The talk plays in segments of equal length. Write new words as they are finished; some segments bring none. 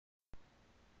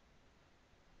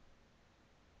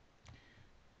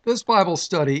This Bible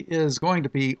study is going to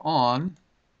be on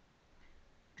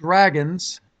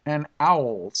dragons and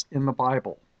owls in the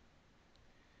Bible.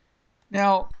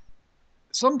 Now,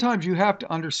 sometimes you have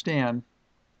to understand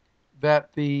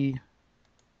that the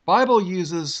Bible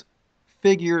uses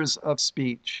figures of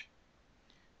speech.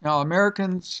 Now,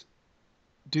 Americans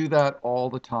do that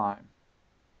all the time.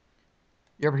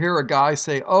 You ever hear a guy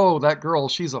say, "Oh, that girl,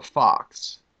 she's a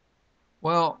fox"?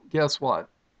 Well, guess what?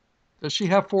 Does she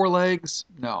have four legs?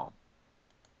 No.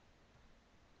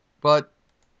 But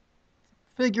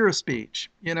figure of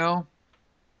speech.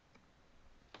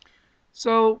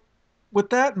 So,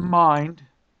 with that in mind,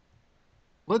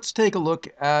 let's take a look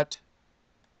at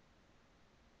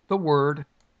the word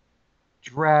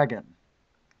dragon.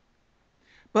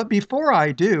 But before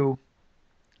I do,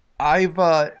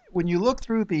 when you look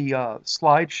through the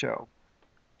slideshow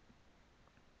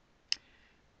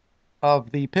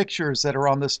of the pictures that are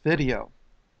on this video,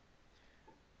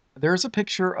 there's a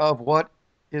picture of what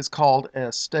is called a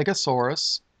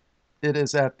stegosaurus. It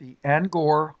is at the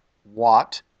Angkor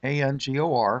Wat,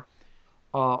 Angor.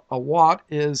 A Wat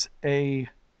is a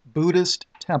Buddhist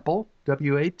temple,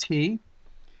 W-A-T,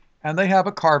 and they have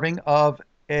a carving of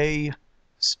a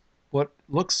what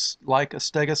looks like a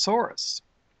stegosaurus.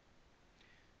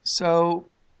 So,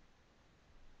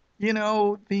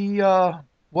 the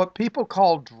what people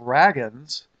call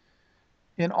dragons,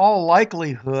 in all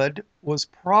likelihood, was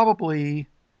probably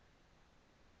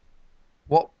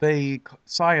what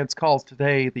science calls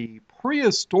today the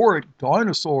prehistoric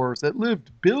dinosaurs that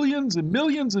lived billions and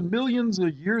millions and millions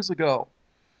of years ago.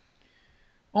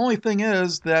 Only thing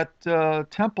is that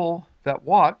temple, that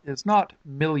Wat, is not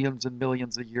millions and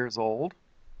millions of years old.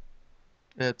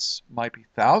 It might be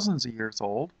thousands of years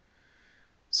old.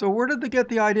 So where did they get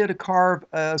the idea to carve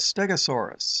a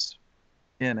stegosaurus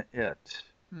in it?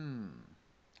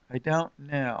 I don't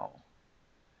know.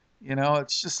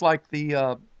 It's just like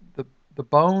the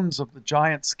bones of the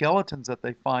giant skeletons that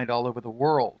they find all over the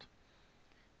world.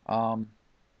 Um,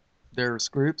 there's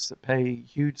groups that pay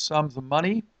huge sums of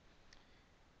money,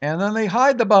 and then they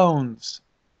hide the bones.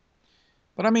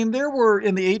 But I mean, there were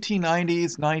in the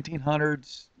 1890s,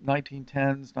 1900s,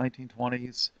 1910s,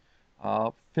 1920s,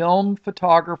 film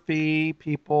photography.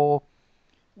 People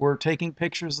were taking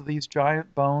pictures of these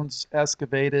giant bones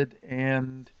excavated,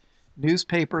 and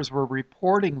newspapers were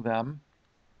reporting them.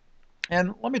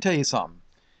 And let me tell you something.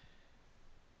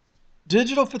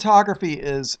 Digital photography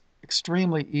is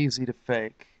extremely easy to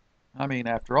fake. I mean,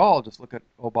 after all, just look at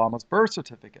Obama's birth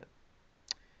certificate.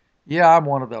 Yeah, I'm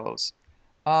one of those.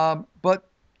 But,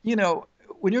 you know,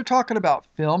 when you're talking about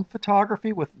film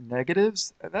photography with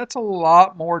negatives, that's a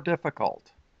lot more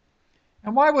difficult.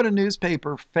 And why would a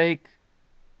newspaper fake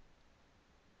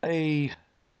a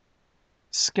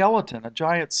skeleton, a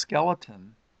giant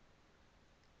skeleton?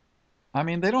 I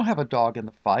mean, they don't have a dog in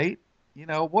the fight.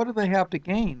 What do they have to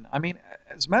gain? I mean,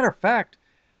 as a matter of fact,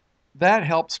 that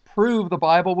helps prove the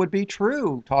Bible would be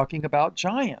true, talking about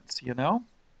giants.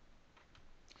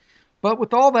 But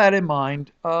with all that in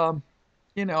mind,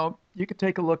 you could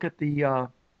take a look at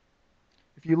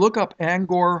if you look up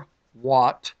Angkor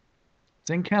Wat, it's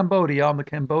in Cambodia on the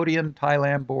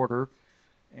Cambodian-Thailand border,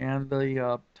 and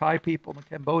the Thai people and the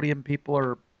Cambodian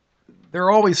people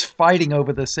they're always fighting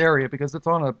over this area because it's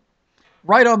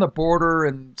right on the border,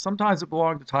 and sometimes it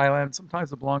belonged to Thailand,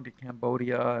 sometimes it belonged to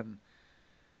Cambodia, and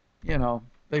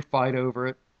they fight over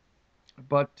it.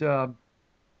 But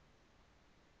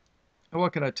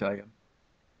what can I tell you?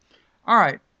 All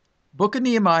right, Book of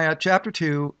Nehemiah, chapter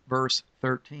 2, verse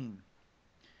 13.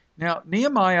 Now,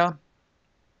 Nehemiah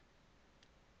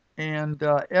and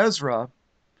Ezra,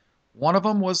 one of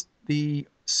them was the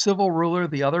civil ruler,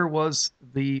 the other was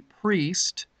the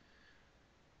priest.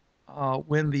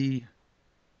 When the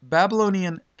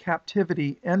Babylonian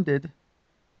captivity ended,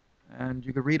 and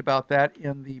you can read about that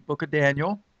in the book of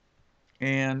Daniel,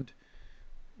 and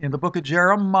in the book of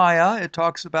Jeremiah, it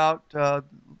talks about the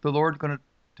Lord going to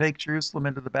take Jerusalem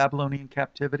into the Babylonian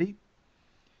captivity.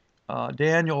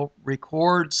 Daniel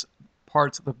records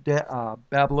parts of the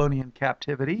Babylonian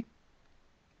captivity.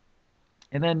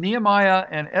 And then Nehemiah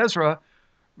and Ezra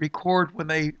record when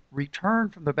they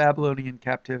returned from the Babylonian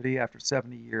captivity after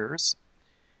 70 years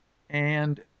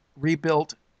and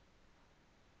rebuilt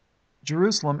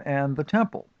Jerusalem and the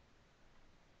temple.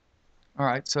 All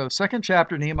right, so second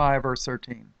chapter, Nehemiah, verse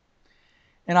 13.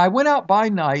 And I went out by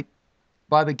night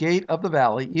by the gate of the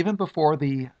valley, even before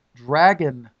the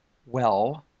dragon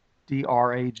well,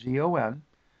 Dragon,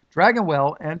 dragon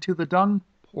well, and to the dung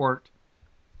port.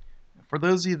 For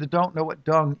those of you that don't know what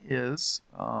dung is,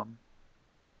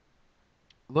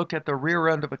 look at the rear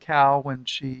end of a cow when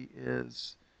she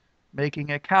is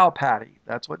making a cow patty.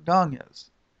 That's what dung is.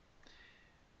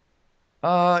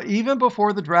 Even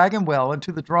before the dragon well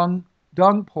into the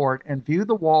dung port and viewed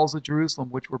the walls of Jerusalem,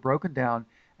 which were broken down,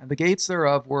 and the gates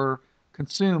thereof were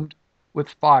consumed with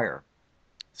fire.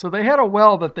 So they had a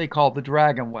well that they called the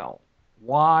dragon well.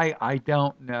 Why? I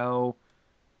don't know.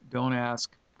 Don't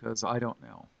ask, because I don't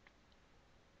know.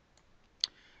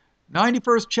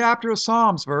 91st chapter of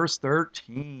Psalms, verse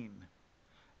 13.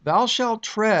 Thou shalt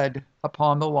tread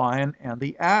upon the lion and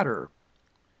the adder.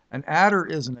 An adder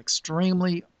is an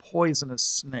extremely poisonous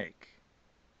snake.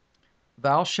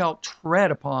 Thou shalt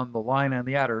tread upon the lion and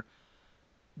the adder.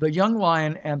 The young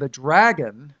lion and the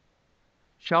dragon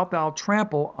shalt thou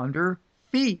trample under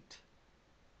feet.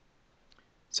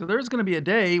 So there's going to be a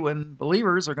day when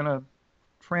believers are going to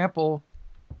trample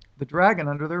the dragon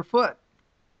under their foot.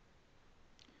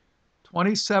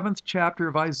 27th chapter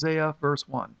of Isaiah, verse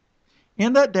 1.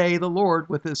 In that day the Lord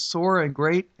with his sore and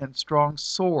great and strong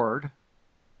sword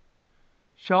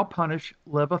shall punish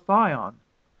Leviathan,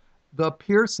 the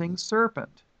piercing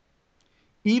serpent,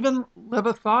 even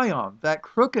Leviathan, that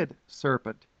crooked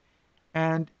serpent,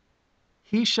 and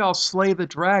he shall slay the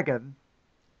dragon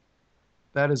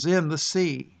that is in the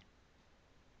sea.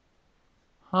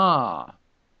 So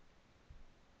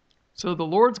the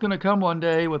Lord's going to come one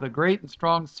day with a great and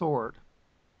strong sword.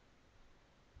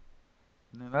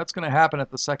 And that's going to happen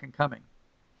at the second coming.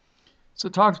 So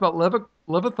it talks about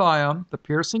Leviathan, the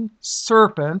piercing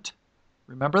serpent.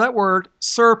 Remember that word,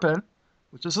 serpent,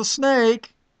 which is a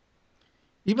snake.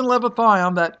 Even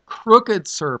Leviathan, that crooked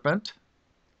serpent,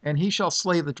 and he shall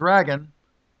slay the dragon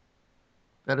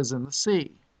that is in the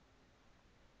sea.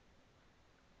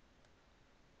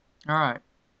 All right.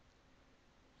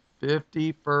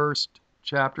 51st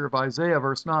chapter of Isaiah,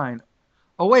 verse 9.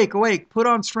 Awake, awake, put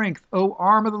on strength, O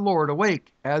arm of the Lord,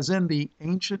 awake, as in the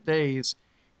ancient days,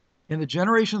 in the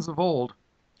generations of old.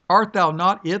 Art thou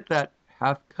not it that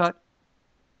hath cut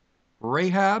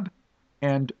Rahab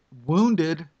and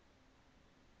wounded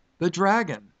the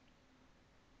dragon?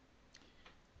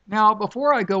 Now,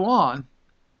 before I go on,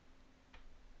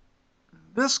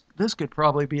 this could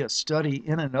probably be a study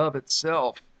in and of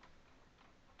itself.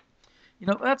 You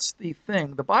know, that's the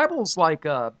thing. The Bible's like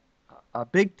a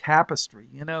big tapestry.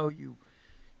 You know, you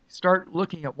start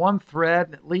looking at one thread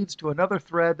and it leads to another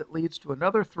thread that leads to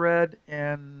another thread,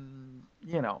 and,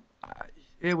 you know,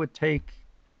 it would take...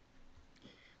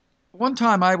 One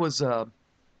time I was at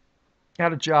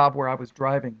a job where I was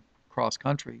driving cross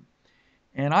country,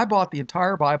 and I bought the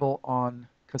entire Bible on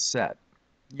cassette.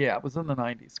 Yeah, it was in the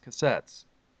 90s, cassettes.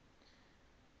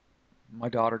 My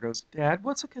daughter goes, Dad,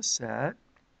 what's a cassette?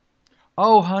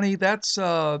 Oh, honey, that's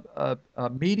a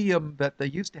medium that they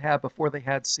used to have before they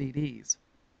had CDs.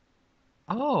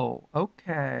 Oh,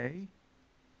 okay.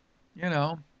 You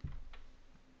know,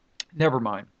 never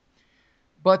mind.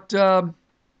 But,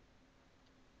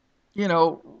 you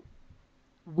know,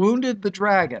 wounded the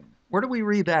dragon. Where do we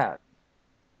read that?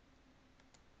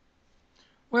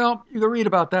 Well, you can read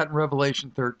about that in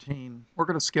Revelation 13. We're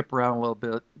going to skip around a little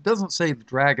bit. It doesn't say the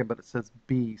dragon, but it says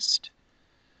beast.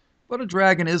 But a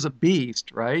dragon is a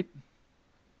beast, right?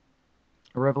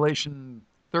 Revelation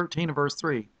 13 and verse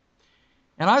 3.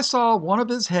 And I saw one of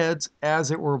his heads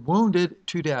as it were wounded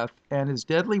to death, and his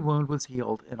deadly wound was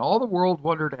healed, and all the world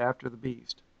wondered after the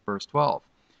beast. Verse 12.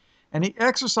 And he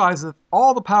exerciseth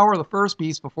all the power of the first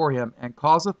beast before him, and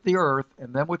causeth the earth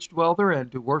and them which dwell therein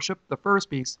to worship the first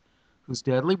beast, whose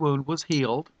deadly wound was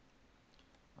healed.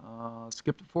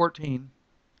 Skip to 14.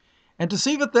 And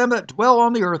deceiveth them that dwell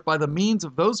on the earth by the means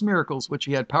of those miracles which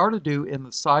he had power to do in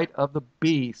the sight of the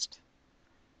beast,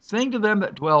 saying to them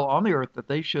that dwell on the earth that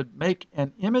they should make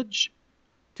an image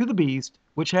to the beast,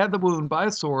 which had the wound by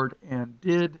a sword, and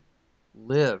did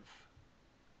live.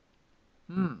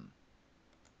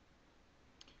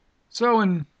 So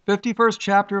in 51st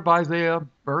chapter of Isaiah,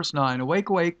 verse 9, Awake,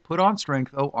 awake, put on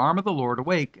strength, O arm of the Lord,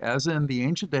 awake, as in the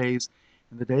ancient days,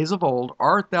 in the days of old.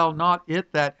 Art thou not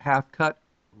it that hath cut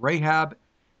Rahab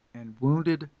and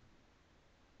wounded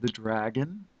the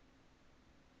dragon?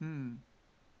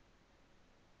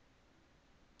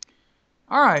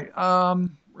 All right,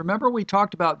 remember we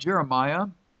talked about Jeremiah?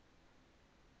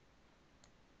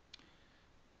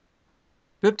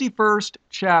 51st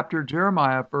chapter,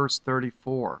 Jeremiah, verse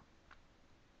 34.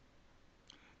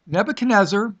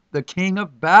 Nebuchadnezzar, the king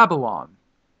of Babylon,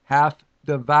 hath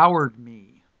devoured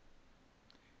me.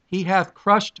 He hath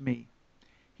crushed me.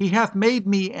 He hath made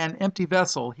me an empty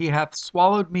vessel. He hath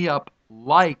swallowed me up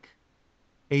like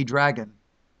a dragon.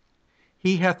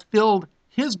 He hath filled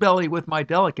his belly with my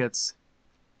delicates.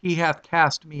 He hath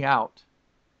cast me out.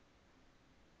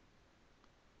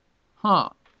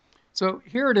 So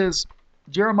here it is.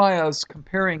 Jeremiah is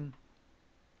comparing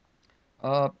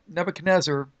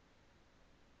Nebuchadnezzar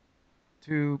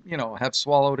to, have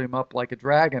swallowed him up like a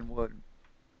dragon would.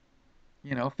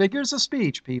 Figures of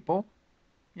speech, people.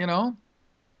 You know.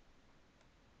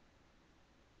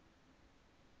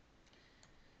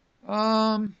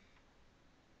 Um,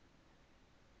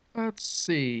 let's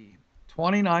see.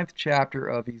 29th chapter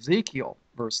of Ezekiel,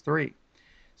 verse 3.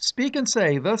 Speak and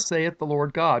say, Thus saith the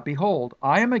Lord God, Behold,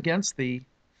 I am against thee,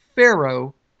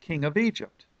 Pharaoh, king of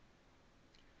Egypt,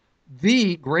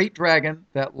 the great dragon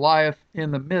that lieth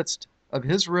in the midst of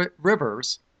his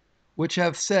rivers, which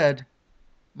have said,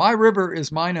 My river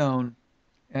is mine own,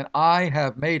 and I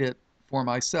have made it for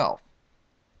myself.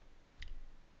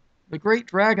 The great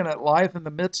dragon that lieth in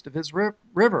the midst of his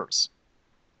rivers.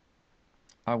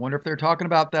 I wonder if they're talking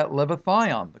about that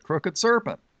Leviathan, the crooked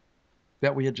serpent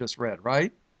that we had just read,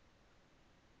 right?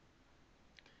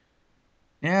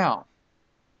 Now,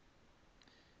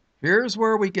 here's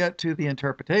where we get to the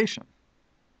interpretation.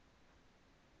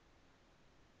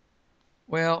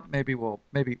 Well, maybe, hold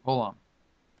on.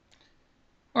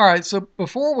 All right, so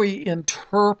before we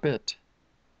interpret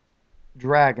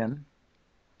dragon,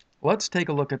 let's take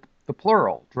a look at the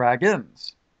plural,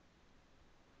 dragons.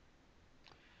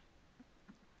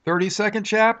 32nd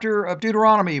chapter of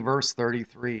Deuteronomy, verse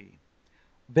 33.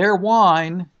 Their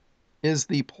wine is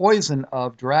the poison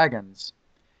of dragons,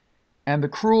 and the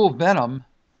cruel venom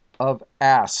of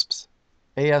asps,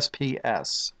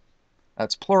 A-S-P-S.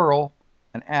 That's plural.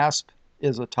 An asp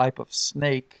is a type of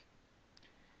snake.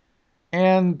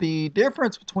 And the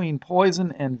difference between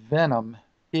poison and venom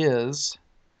is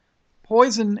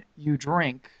poison you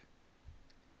drink.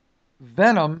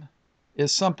 Venom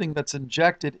is something that's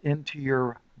injected into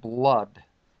your blood.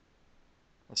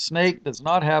 A snake does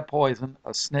not have poison.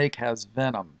 A snake has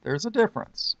venom. There's a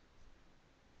difference.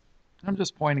 I'm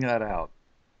just pointing that out.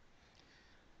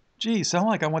 Gee, sound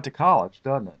like I went to college,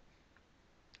 doesn't it?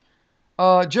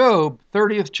 Job,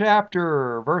 30th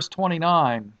chapter, verse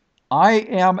 29. I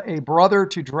am a brother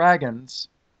to dragons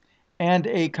and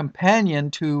a companion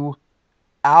to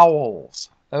owls.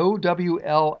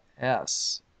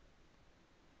 O-W-L-S.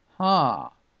 Huh.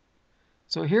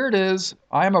 So here it is.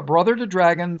 I am a brother to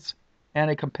dragons and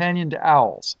a companion to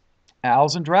owls.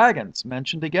 Owls and dragons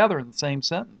mentioned together in the same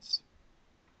sentence.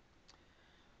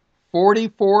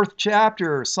 44th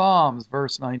chapter, Psalms,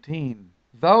 verse 19.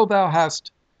 Though thou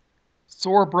hast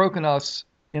sore broken us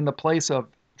in the place of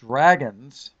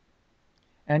dragons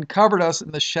and covered us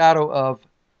in the shadow of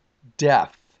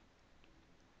death.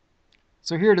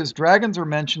 So here it is. Dragons are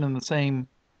mentioned in the same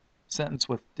sentence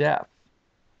with death.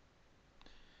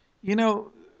 You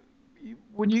know,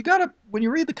 when you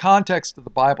read the context of the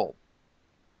Bible,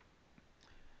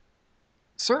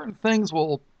 certain things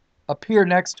will appear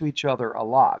next to each other a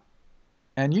lot,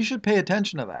 and you should pay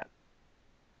attention to that.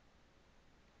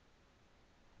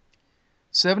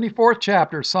 74th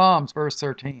chapter, Psalms, verse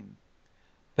 13.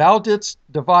 Thou didst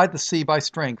divide the sea by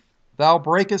strength. Thou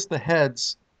breakest the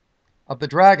heads of the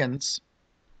dragons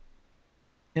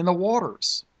in the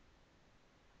waters.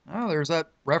 Oh, there's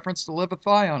that reference to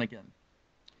Leviathan again.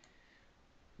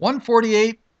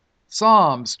 148,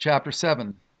 Psalms, chapter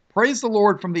 7. Praise the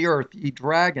Lord from the earth, ye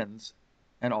dragons,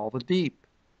 and all the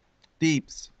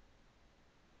deeps.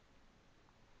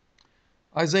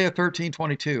 Isaiah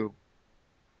 13:22.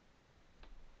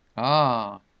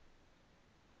 And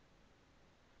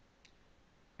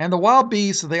the wild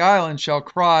beasts of the island shall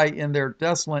cry in their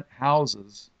desolate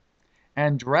houses,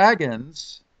 and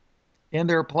dragons in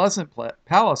their pleasant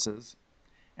palaces,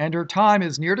 and her time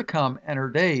is near to come, and her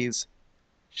days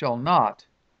shall not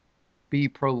be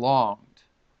prolonged.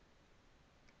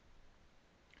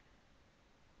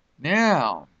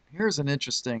 Now, here's an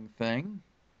interesting thing.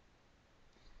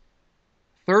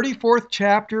 34th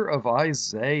chapter of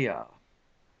Isaiah.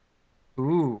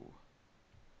 Ooh.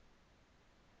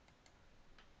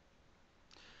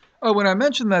 Oh, when I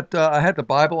mentioned that I had the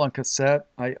Bible on cassette,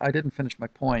 I didn't finish my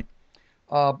point.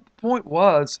 Point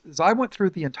was, is I went through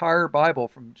the entire Bible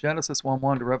from Genesis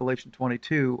 1:1 to Revelation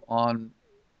 22 on,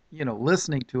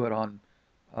 listening to it on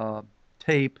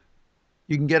tape.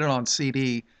 You can get it on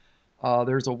CD.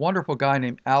 There's a wonderful guy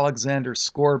named Alexander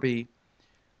Scorby.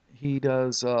 He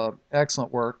does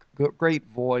excellent work, great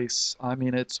voice. I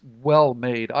mean, it's well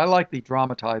made. I like the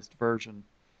dramatized version.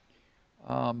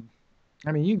 I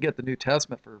mean, you can get the New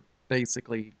Testament for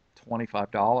basically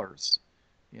 $25,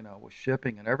 with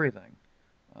shipping and everything.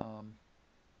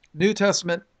 New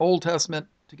Testament, Old Testament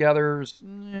together is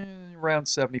around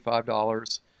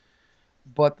 $75.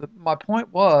 But my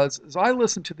point was, is I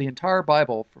listened to the entire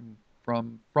Bible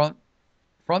from front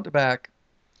to back,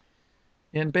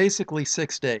 in basically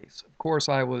 6 days. Of course,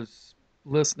 I was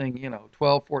listening,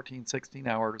 12, 14, 16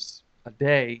 hours a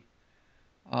day.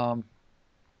 Um,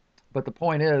 but the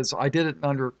point is, I did it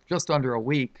in just under a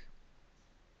week.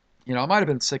 It might have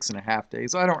been 6.5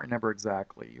 days. I don't remember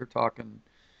exactly. You're talking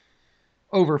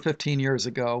over 15 years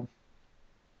ago.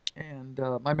 And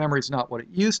my memory's not what it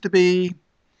used to be.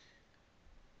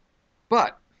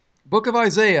 But, Book of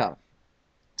Isaiah,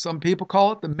 some people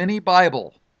call it the mini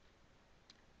Bible.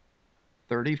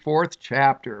 34th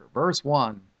chapter, verse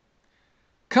 1.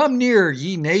 Come near,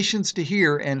 ye nations, to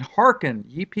hear, and hearken,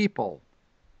 ye people.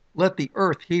 Let the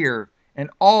earth hear, and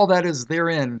all that is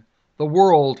therein, the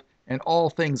world, and all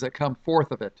things that come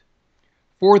forth of it.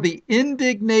 For the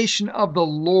indignation of the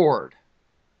Lord.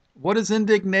 What is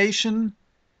indignation?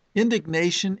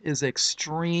 Indignation is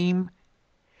extreme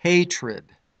hatred.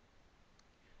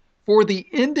 For the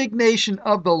indignation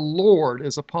of the Lord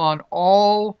is upon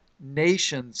all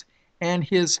nations, and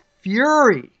his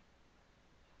fury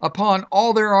upon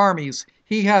all their armies.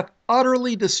 He hath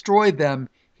utterly destroyed them.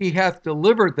 He hath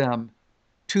delivered them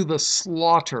to the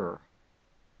slaughter.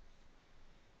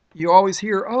 You always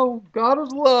hear, oh, God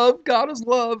is love, God is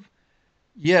love.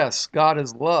 Yes, God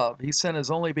is love. He sent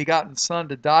his only begotten Son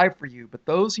to die for you. But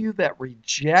those of you that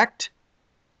reject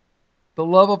the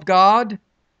love of God,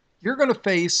 you're going to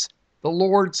face the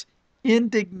Lord's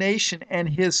indignation and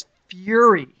his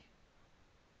fury,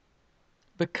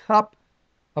 the cup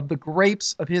of the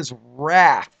grapes of his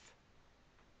wrath,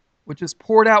 which is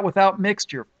poured out without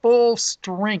mixture, full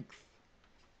strength.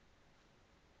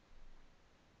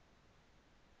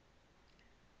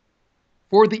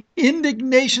 For the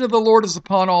indignation of the Lord is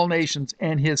upon all nations,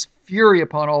 and his fury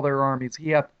upon all their armies. He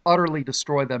hath utterly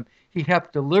destroyed them. He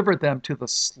hath delivered them to the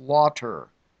slaughter.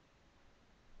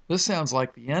 This sounds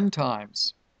like the end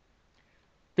times.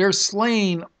 Their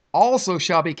slain also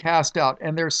shall be cast out,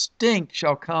 and their stink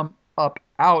shall come up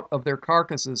out of their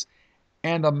carcasses,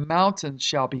 and the mountains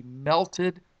shall be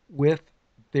melted with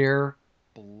their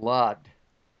blood.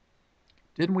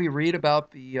 Didn't we read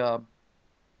about the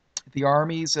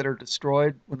armies that are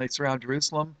destroyed when they surround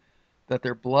Jerusalem, that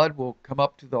their blood will come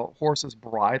up to the horse's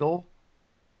bridle?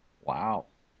 Wow.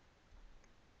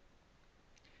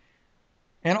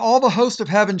 And all the host of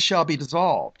heaven shall be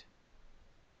dissolved.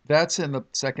 That's in the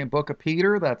second book of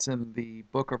Peter. That's in the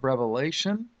book of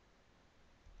Revelation.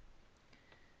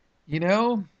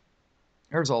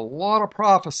 There's a lot of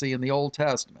prophecy in the Old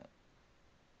Testament.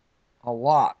 A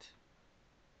lot.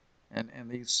 And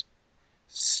these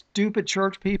stupid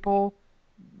church people,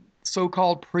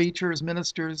 so-called preachers,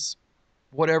 ministers,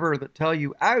 whatever, that tell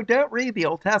you, oh, don't read the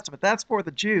Old Testament. That's for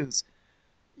the Jews.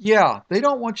 Yeah, they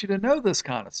don't want you to know this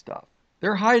kind of stuff.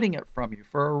 They're hiding it from you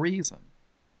for a reason.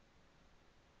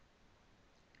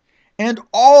 And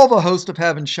all the host of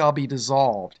heaven shall be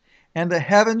dissolved, and the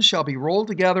heavens shall be rolled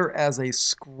together as a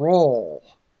scroll.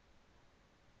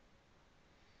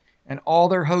 And all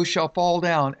their host shall fall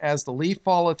down, as the leaf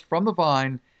falleth from the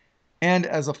vine, and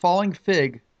as a falling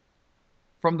fig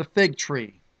from the fig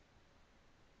tree.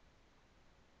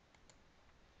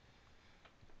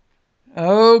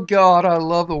 Oh God, I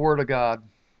love the Word of God.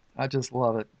 I just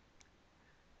love it.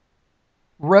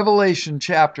 Revelation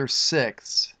chapter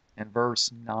 6 and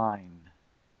verse 9.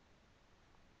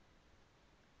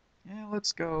 Yeah,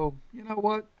 let's go. You know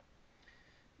what?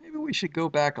 Maybe we should go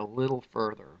back a little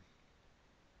further.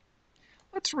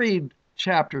 Let's read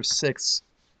chapter 6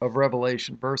 of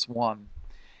Revelation, verse 1.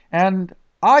 And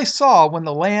I saw when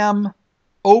the Lamb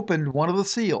opened one of the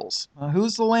seals.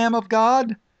 Who's the Lamb of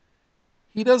God?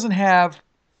 He doesn't have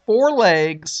 4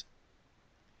 legs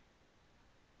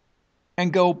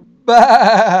and go,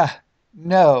 bah!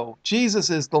 No, Jesus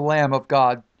is the Lamb of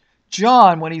God.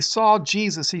 John, when he saw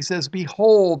Jesus, he says,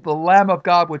 behold, the Lamb of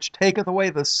God which taketh away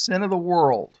the sin of the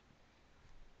world.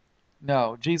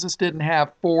 No, Jesus didn't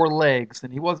have 4 legs,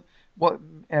 and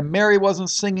and Mary wasn't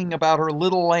singing about her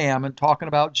little lamb and talking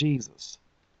about Jesus.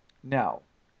 No.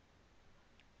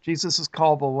 Jesus is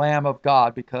called the Lamb of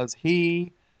God because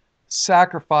he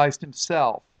sacrificed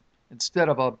himself instead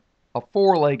of a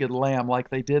 4-legged lamb like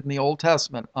they did in the Old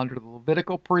Testament under the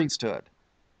Levitical priesthood.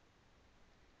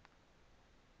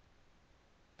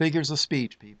 Figures of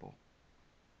speech, people.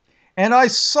 And I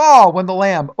saw when the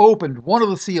Lamb opened one of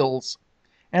the seals,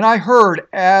 and I heard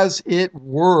as it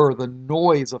were the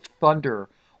noise of thunder,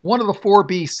 one of the 4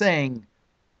 beasts saying,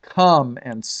 come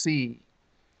and see.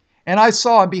 And I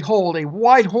saw, and behold, a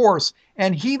white horse,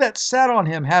 and he that sat on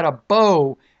him had a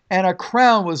bow, and a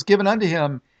crown was given unto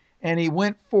him, and he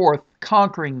went forth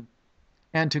conquering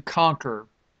and to conquer.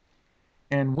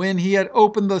 And when he had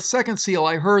opened the second seal,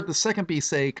 I heard the second beast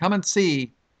say, come and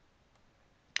see.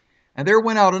 And there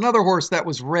went out another horse that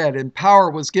was red, and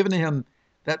power was given to him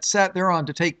that sat thereon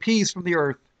to take peace from the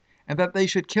earth, and that they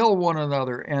should kill one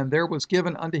another. And there was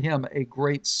given unto him a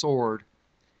great sword.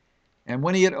 And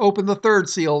when he had opened the third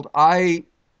seal, I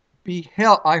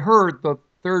heard the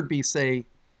third beast say,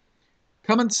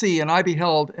 Come and see. And I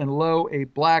beheld, and lo, a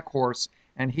black horse,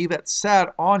 and he that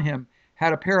sat on him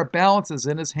had a pair of balances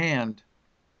in his hand.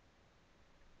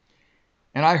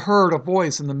 And I heard a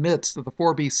voice in the midst of the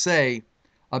four beasts say,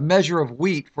 A measure of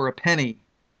wheat for a penny.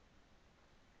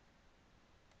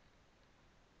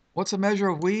 What's a measure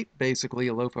of wheat? Basically,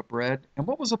 a loaf of bread. And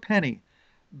what was a penny?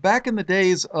 Back in the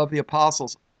days of the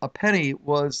apostles, a penny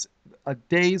was a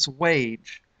day's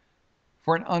wage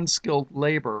for an unskilled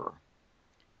laborer.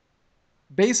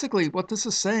 Basically, what this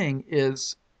is saying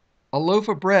is a loaf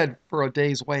of bread for a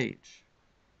day's wage.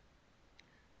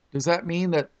 Does that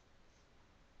mean that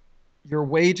your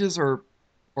wages are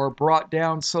brought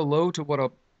down so low to what a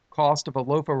cost of a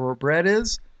loaf of bread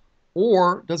is?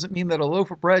 Or does it mean that a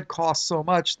loaf of bread costs so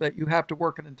much that you have to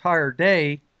work an entire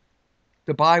day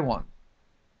to buy one?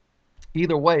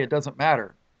 Either way, it doesn't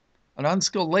matter. An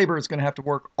unskilled laborer is going to have to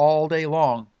work all day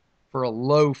long for a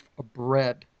loaf of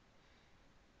bread.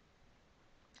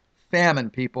 Famine,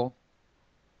 people.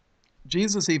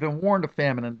 Jesus even warned of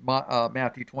famine in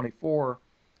Matthew 24.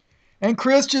 And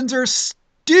Christians are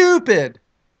stupid.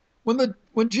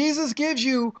 When Jesus gives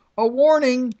you a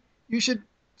warning, you should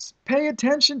pay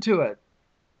attention to it.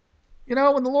 You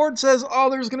know, when the Lord says, oh,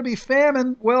 there's going to be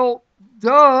famine, well,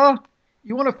 duh.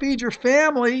 You want to feed your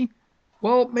family,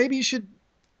 well, maybe you should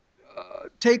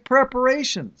take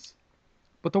preparations.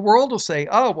 But the world will say,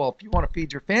 oh, well, if you want to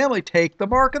feed your family, take the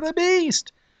mark of the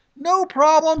beast. No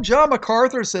problem. John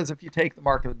MacArthur says if you take the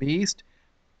mark of the beast,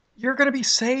 you're going to be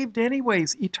saved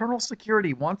anyways. Eternal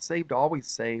security. Once saved, always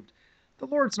saved. The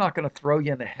Lord's not going to throw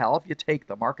you into hell if you take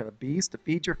the mark of the beast to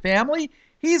feed your family.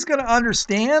 He's going to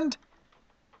understand.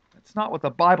 That's not what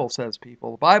the Bible says,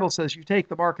 people. The Bible says you take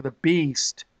the mark of the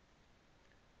beast,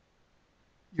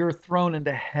 you're thrown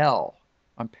into hell.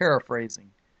 I'm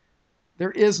paraphrasing.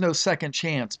 There is no second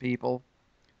chance, people.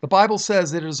 The Bible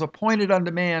says it is appointed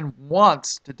unto man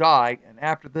once to die, and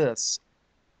after this,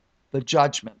 the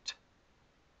judgment.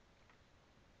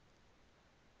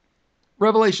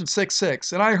 Revelation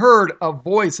 6:6, And I heard a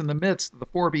voice in the midst of the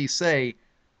four beasts say,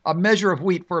 A measure of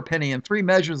wheat for a penny, and 3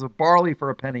 measures of barley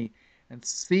for a penny, and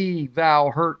see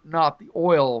thou hurt not the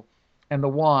oil and the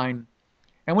wine.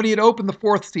 And when he had opened the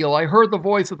fourth seal, I heard the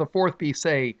voice of the fourth beast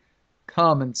say,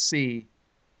 Come and see.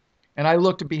 And I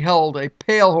looked and beheld a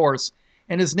pale horse,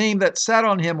 and his name that sat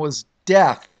on him was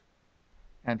Death,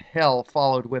 and hell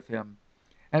followed with him.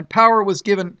 And power was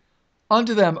given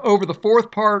unto them over the fourth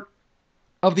part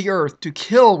of the earth to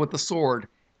kill with the sword,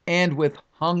 and with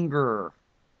hunger,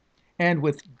 and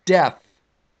with death,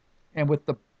 and with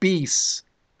the beasts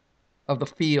of the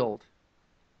field.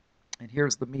 And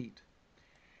here's the meat.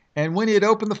 And when he had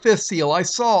opened the fifth seal, I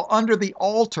saw under the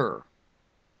altar.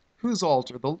 Whose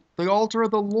altar? The altar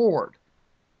of the Lord.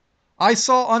 I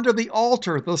saw under the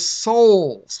altar the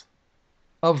souls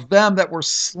of them that were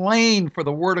slain for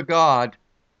the word of God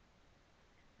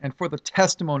and for the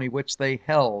testimony which they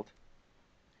held.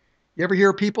 You ever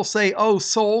hear people say, oh,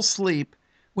 soul sleep.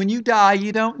 When you die,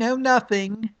 you don't know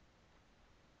nothing.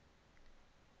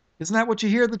 Isn't that what you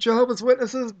hear the Jehovah's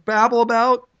Witnesses babble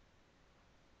about?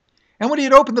 And when he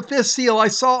had opened the fifth seal, I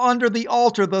saw under the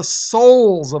altar the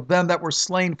souls of them that were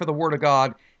slain for the word of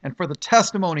God and for the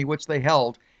testimony which they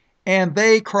held. And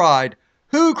they cried.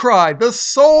 Who cried? The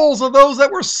souls of those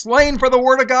that were slain for the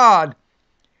word of God.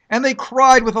 And they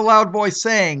cried with a loud voice,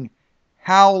 saying,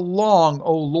 How long,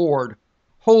 O Lord,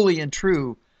 holy and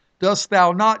true, dost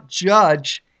thou not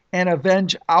judge and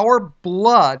avenge our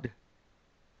blood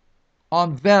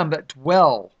on them that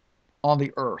dwell on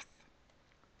the earth?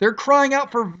 They're crying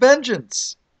out for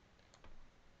vengeance.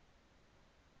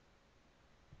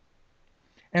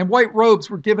 And white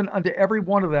robes were given unto every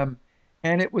one of them,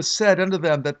 and it was said unto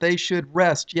them that they should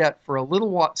rest yet for a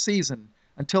little season,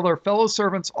 until their fellow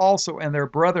servants also and their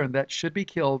brethren that should be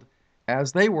killed,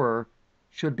 as they were,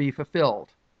 should be fulfilled.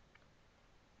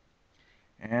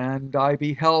 And I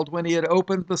beheld when he had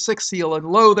opened the sixth seal,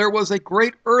 and lo, there was a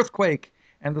great earthquake,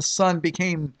 and the sun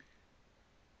became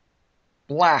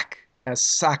black as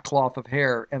sackcloth of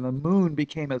hair, and the moon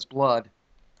became as blood.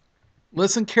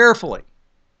 Listen carefully.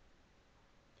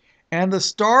 And the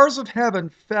stars of heaven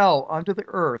fell unto the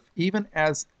earth, even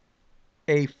as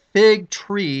a fig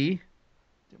tree.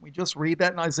 Didn't we just read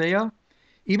that in Isaiah?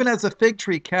 Even as a fig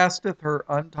tree casteth her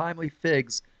untimely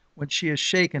figs when she is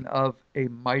shaken of a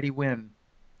mighty wind.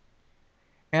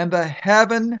 And the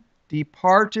heaven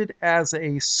departed as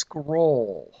a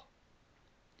scroll.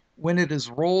 when it is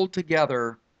rolled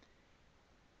together.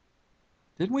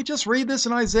 Didn't we just read this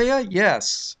in Isaiah?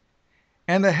 Yes.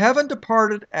 And the heaven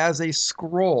departed as a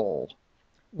scroll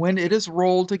when it is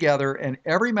rolled together, and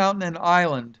every mountain and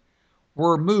island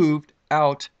were moved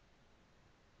out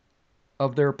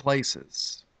of their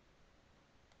places.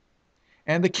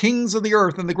 And the kings of the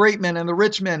earth, and the great men, and the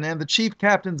rich men, and the chief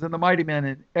captains, and the mighty men,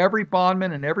 and every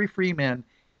bondman and every free man,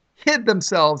 hid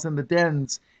themselves in the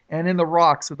dens and in the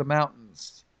rocks of the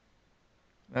mountains.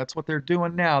 That's what they're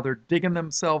doing now. They're digging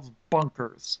themselves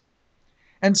bunkers.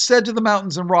 And said to the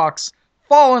mountains and rocks,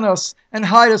 fall on us, and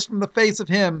hide us from the face of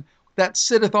him that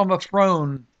sitteth on the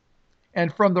throne,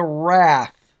 and from the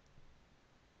wrath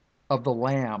of the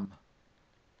Lamb.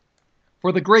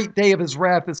 For the great day of his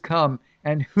wrath is come,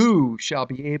 and who shall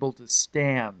be able to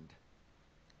stand?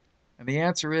 And the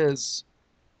answer is,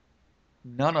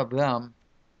 none of them.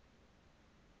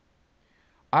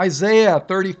 Isaiah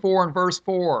 34 and verse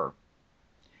 4.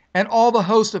 And all the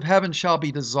host of heaven shall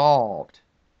be dissolved,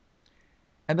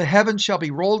 and the heavens shall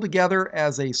be rolled together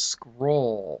as a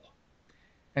scroll,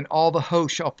 and all the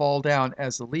host shall fall down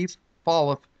as the leaf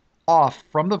falleth off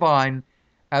from the vine,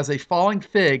 as a falling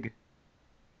fig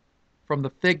from the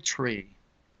fig tree.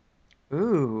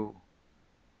 Ooh.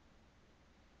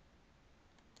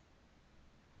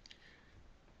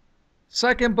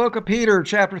 Second book of Peter,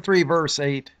 chapter 3, verse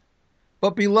 8.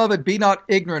 But beloved, be not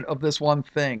ignorant of this one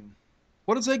thing.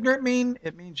 What does ignorant mean?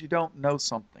 It means you don't know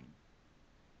something.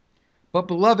 But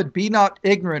beloved, be not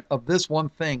ignorant of this one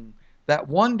thing, that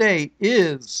one day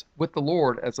is with the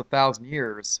Lord as 1,000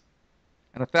 years,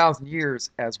 and 1,000 years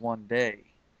as one day.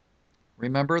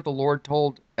 Remember, the Lord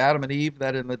told Adam and Eve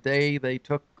that in the day they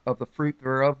took of the fruit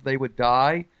thereof they would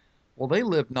die. Well, they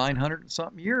lived 900 and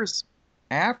something years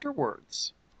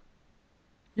afterwards.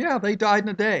 Yeah, they died in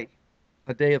a day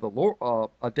of the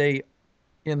Lord, a day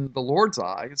in the Lord's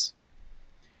eyes.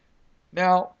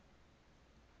 Now,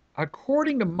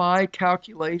 according to my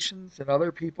calculations and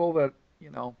other people that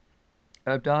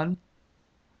have done,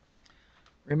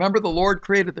 remember the Lord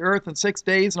created the earth in 6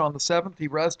 days, and on the seventh he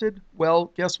rested.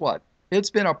 Well, guess what? It's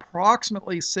been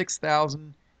approximately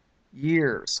 6,000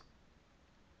 years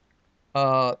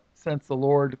since the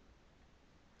Lord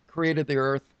created the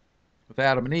earth with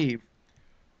Adam and Eve.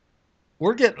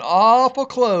 We're getting awful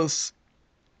close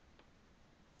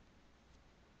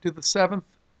to the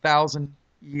 7,000th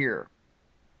year.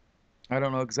 I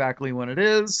don't know exactly when it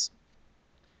is,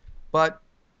 but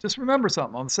just remember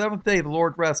something. On the seventh day, the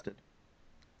Lord rested.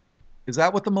 Is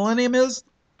that what the millennium is?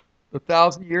 The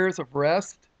 1,000 years of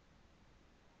rest?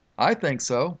 I think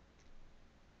so.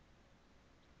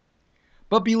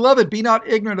 But beloved, be not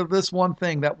ignorant of this one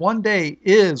thing, that one day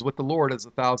is with the Lord as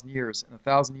 1,000 years, and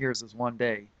 1,000 years is one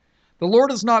day. The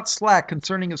Lord is not slack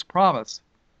concerning his promise,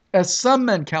 as some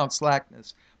men count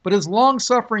slackness, but is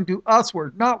long-suffering to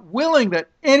usward, not willing that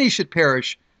any should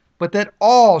perish, but that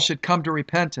all should come to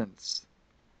repentance.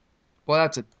 Well,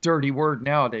 that's a dirty word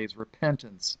nowadays,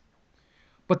 repentance.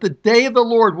 But the day of the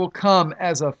Lord will come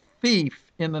as a thief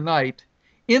in the night,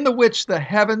 in the which the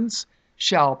heavens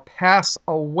shall pass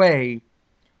away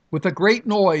with a great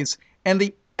noise, and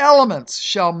the elements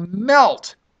shall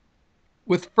melt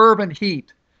with fervent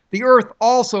heat. The earth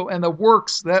also and the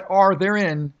works that are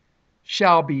therein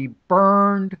shall be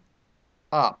burned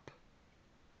up.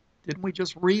 Didn't we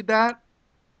just read that?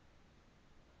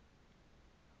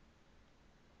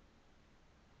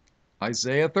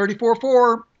 Isaiah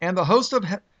 34:4, and the host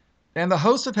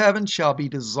of heaven shall be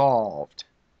dissolved,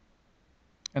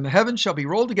 and the heavens shall be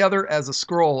rolled together as a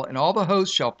scroll, and all the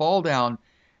hosts shall fall down,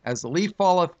 as the leaf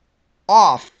falleth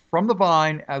off from the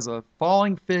vine, as a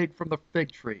falling fig from the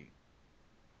fig tree.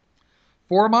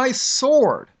 For my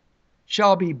sword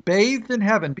shall be bathed in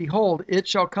heaven. Behold, it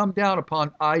shall come down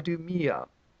upon Idumea.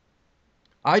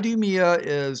 Idumea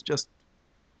is just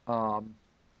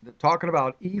talking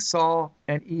about Esau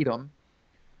and Edom,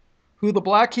 who the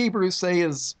black Hebrews say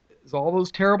is all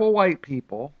those terrible white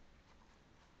people.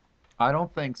 I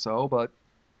don't think so, but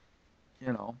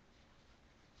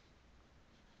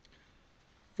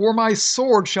For my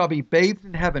sword shall be bathed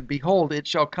in heaven. Behold, it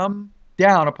shall come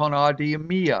down upon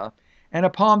Idumea, and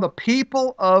upon the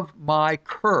people of my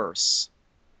curse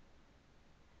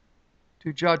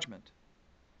to judgment.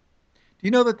 Do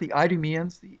you know that the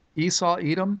Idumeans, the Esau,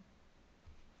 Edom,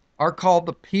 are called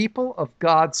the people of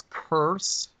God's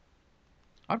curse?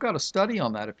 I've got a study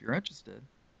on that if you're interested.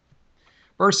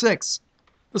 Verse 6,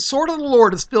 the sword of the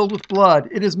Lord is filled with blood.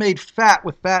 It is made fat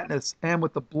with fatness, and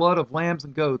with the blood of lambs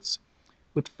and goats,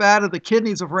 with fat of the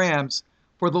kidneys of rams.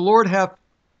 For the Lord hath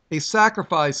a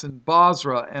sacrifice in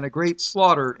Bozrah, and a great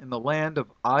slaughter in the land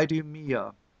of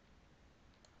Idumea.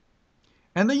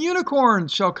 And the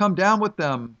unicorns shall come down with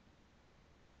them.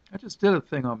 I just did a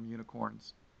thing on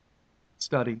unicorns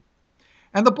study.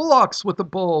 And the bullocks with the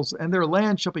bulls, and their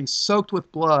land shall be soaked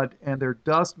with blood, and their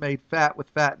dust made fat with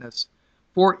fatness.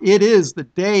 For it is the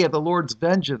day of the Lord's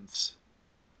vengeance.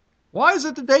 Why is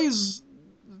it the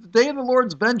day of the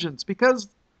Lord's vengeance? Because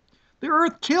the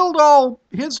earth killed all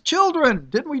his children.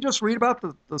 Didn't we just read about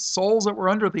the souls that were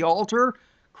under the altar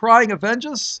crying, avenge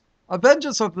us? Avenge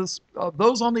us of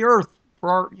those on the earth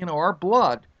for our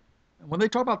blood. And when they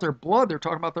talk about their blood, they're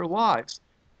talking about their lives.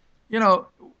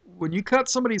 When you cut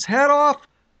somebody's head off,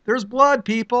 there's blood,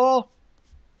 people.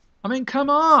 I mean, come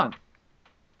on.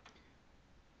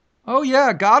 Oh,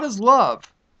 yeah, God is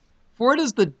love. For it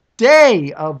is the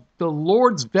day of the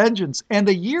Lord's vengeance and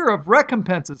the year of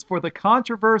recompenses for the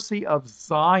controversy of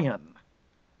Zion.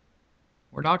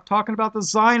 We're not talking about the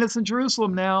Zionists in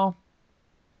Jerusalem now.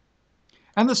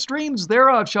 And the streams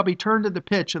thereof shall be turned into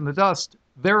pitch, and the dust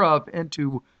thereof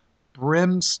into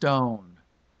brimstone.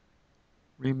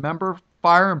 Remember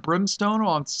fire and brimstone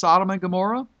on Sodom and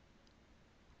Gomorrah?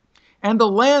 And the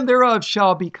land thereof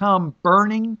shall become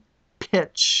burning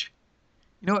pitch.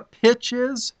 You know what pitch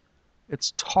is?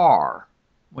 It's tar.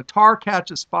 When tar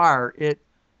catches fire, it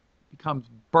becomes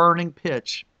burning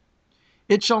pitch.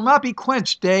 It shall not be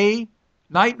quenched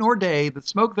night nor day. The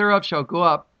smoke thereof shall go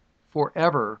up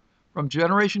forever. From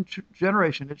generation to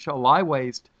generation it shall lie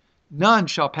waste. None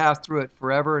shall pass through it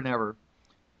forever and ever.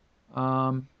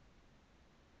 But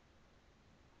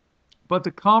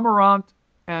the cormorant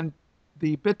and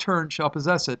the bittern shall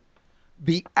possess it.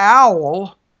 The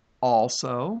owl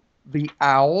also,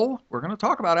 we're going to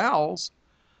talk about owls.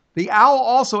 The owl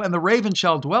also and the raven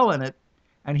shall dwell in it,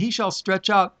 and he shall stretch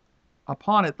out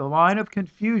upon it the line of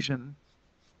confusion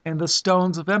and the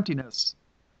stones of emptiness.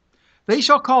 They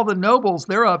shall call the nobles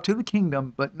thereof to the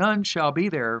kingdom, but none shall be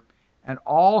there, and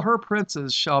all her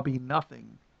princes shall be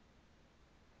nothing.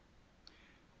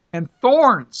 And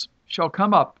thorns shall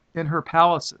come up in her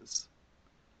palaces,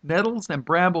 nettles and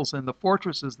brambles in the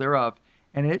fortresses thereof,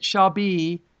 and it shall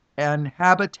be an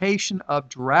habitation of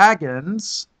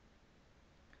dragons,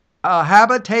 and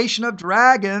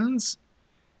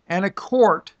a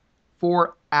court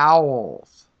for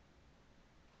owls.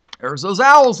 There's those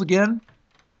owls again.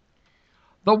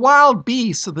 The wild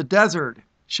beasts of the desert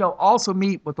shall also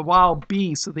meet with the wild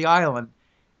beasts of the island,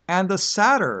 and the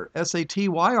satyr,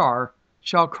 S-A-T-Y-R,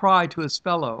 shall cry to his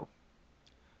fellow.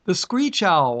 The screech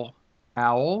owl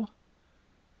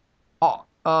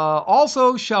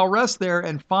also shall rest there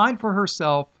and find for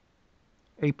herself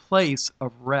a place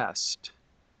of rest.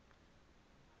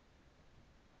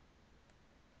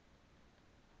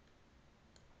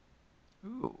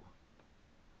 Ooh.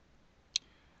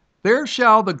 There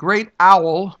shall the great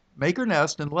owl make her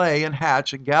nest and lay and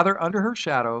hatch and gather under her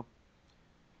shadow.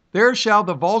 There shall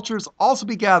the vultures also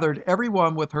be gathered, every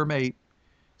one with her mate.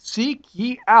 Seek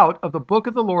ye out of the book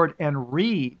of the Lord and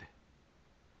read.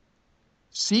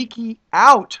 Seek ye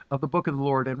out of the book of the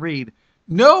Lord and read.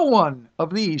 No one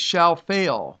of these shall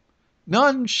fail.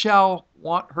 None shall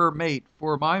want her mate,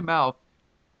 for my mouth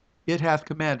it hath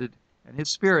commanded, and his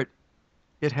spirit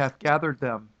it hath gathered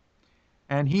them.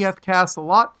 And he hath cast a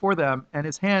lot for them, and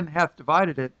his hand hath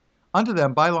divided it unto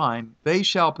them by line. They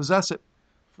shall possess it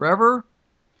forever.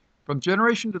 From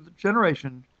generation to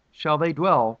generation shall they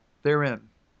dwell therein.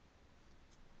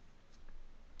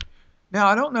 Now,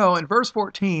 I don't know, in verse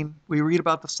 14, we read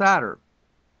about the satyr.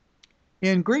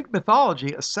 In Greek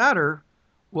mythology, a satyr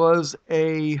was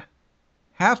a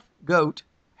half goat,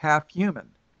 half human.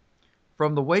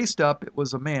 From the waist up, it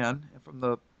was a man, and from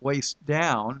the waist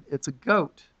down, it's a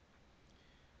goat.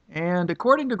 And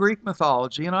according to Greek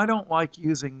mythology, and I don't like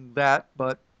using that,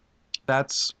 but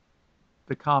that's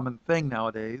the common thing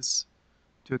nowadays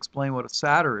to explain what a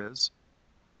satyr is.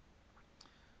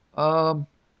 A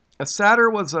satyr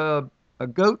was a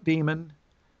goat demon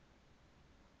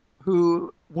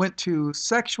who went to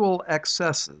sexual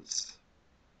excesses.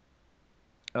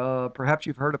 Perhaps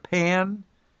you've heard of Pan.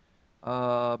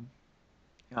 I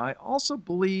also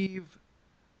believe,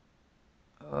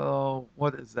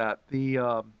 what is that?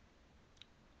 The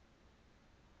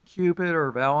Cupid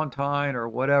or Valentine or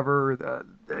whatever.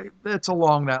 It's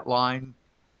along that line.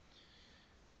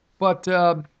 But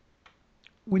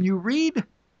when you read,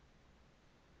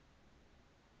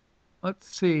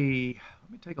 let's see,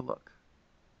 let me take a look.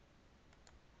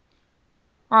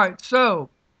 All right, so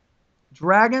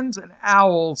dragons and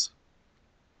owls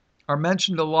are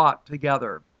mentioned a lot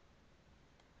together.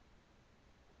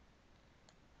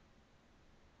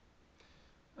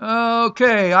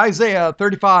 Okay, Isaiah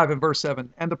 35 and verse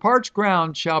 7. And the parched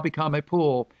ground shall become a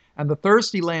pool, And the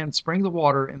thirsty land springs of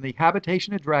water in the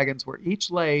habitation of dragons, where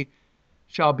each lay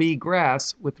shall be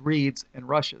grass with reeds and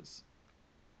rushes.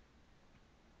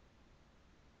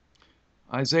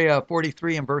 Isaiah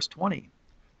 43 and verse 20.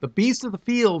 The beasts of the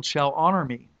field shall honor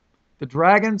me, the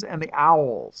dragons and the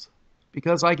owls,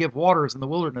 because I give waters in the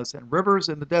wilderness and rivers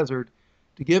in the desert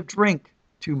to give drink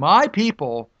to my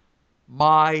people,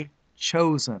 my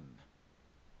chosen.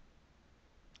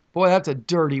 Boy, that's a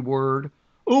dirty word.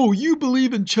 Oh, you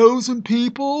believe in chosen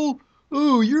people?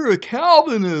 Oh, you're a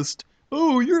Calvinist.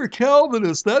 Oh, you're a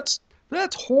Calvinist. That's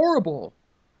horrible.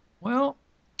 Well,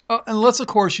 unless, of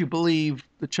course, you believe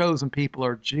the chosen people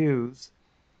are Jews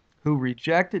who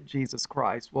rejected Jesus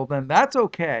Christ, well, then that's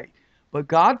okay. But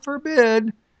God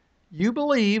forbid you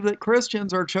believe that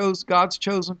Christians are God's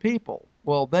chosen people.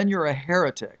 Well, then you're a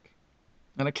heretic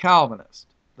and a Calvinist.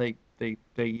 They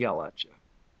yell at you.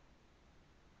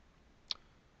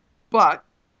 But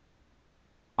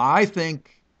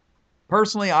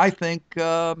personally, I think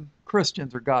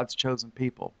Christians are God's chosen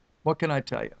people. What can I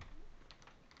tell you?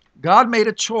 God made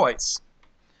a choice.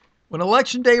 When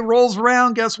election day rolls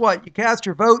around, guess what? You cast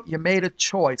your vote, you made a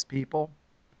choice, people.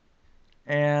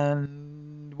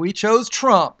 And we chose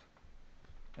Trump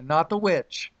and not the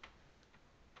witch.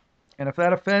 And if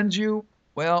that offends you,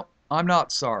 well, I'm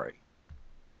not sorry.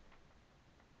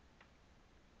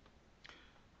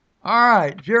 All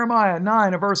right, Jeremiah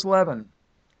 9 and verse 11.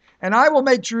 And I will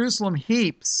make Jerusalem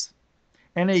heaps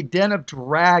and a den of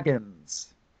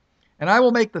dragons. And I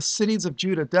will make the cities of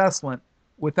Judah desolate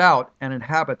without an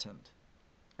inhabitant.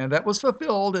 And that was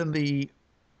fulfilled in the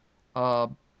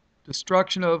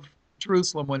destruction of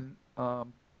Jerusalem when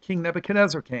King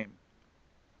Nebuchadnezzar came.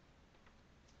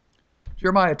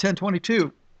 Jeremiah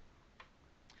 10:22.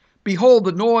 Behold,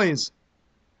 the noise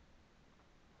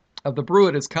of the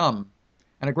bruit is come,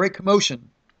 and a great commotion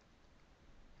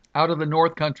out of the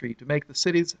north country to make the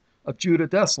cities of Judah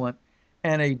desolate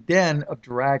and a den of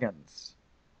dragons.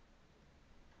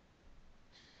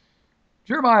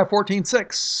 Jeremiah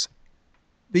 14:6.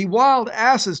 The wild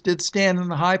asses did stand in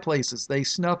the high places. They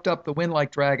snuffed up the wind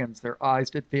like dragons. Their eyes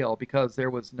did fail because there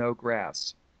was no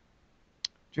grass.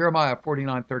 Jeremiah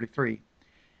 49:33.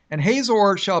 And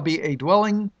Hazor shall be a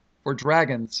dwelling for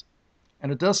dragons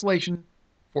and a desolation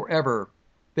forever.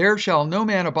 There shall no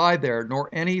man abide there, nor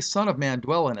any son of man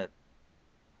dwell in it.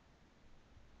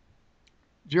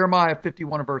 Jeremiah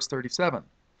 51 verse 37.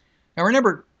 Now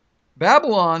remember,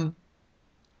 Babylon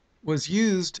was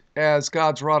used as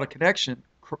God's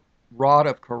rod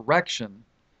of correction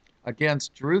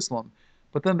against Jerusalem,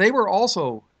 but then they were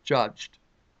also judged.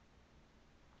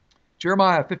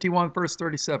 Jeremiah 51 verse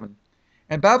 37.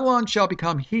 And Babylon shall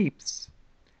become heaps,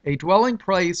 a dwelling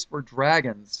place for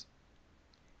dragons,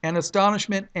 an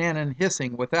astonishment and an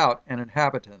hissing without an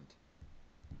inhabitant.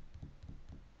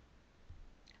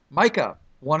 Micah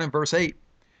 1 and verse 8.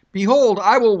 Behold,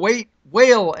 I will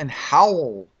wail and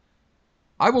howl.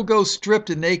 I will go stripped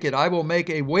and naked. I will make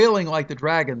a wailing like the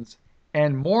dragons,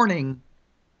 and mourning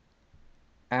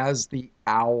as the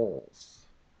owls.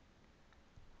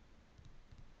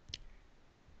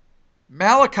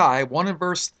 Malachi 1 and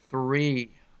verse 3.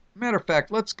 Matter of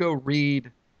fact, let's go read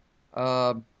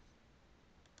the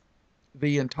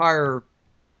entire,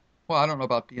 well, I don't know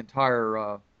about the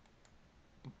entire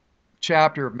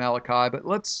chapter of Malachi, but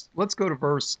let's go to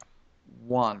verse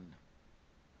 1.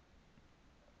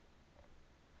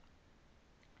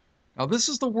 Now this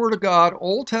is the word of God,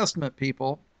 Old Testament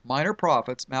people, minor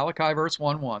prophets, Malachi verse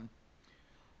 1:1.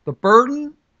 The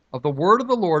burden of the word of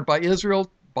the Lord by Israel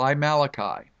by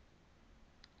Malachi.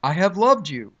 I have loved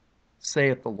you,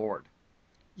 saith the Lord.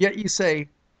 Yet ye say,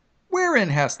 wherein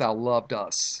hast thou loved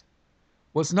us?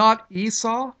 Was not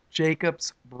Esau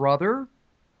Jacob's brother,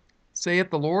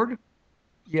 saith the Lord?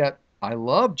 Yet I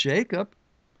love Jacob.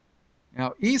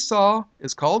 Now Esau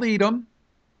is called Edom,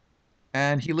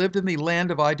 and he lived in the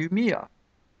land of Idumea.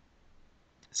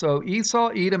 So Esau,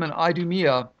 Edom, and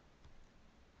Idumea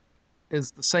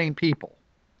is the same people,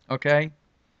 okay?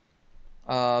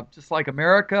 Just like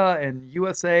America and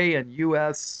USA and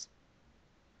US,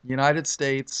 United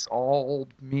States, all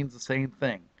means the same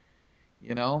thing,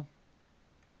 you know?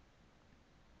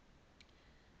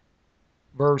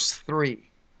 Verse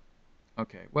 3.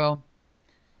 Okay, well,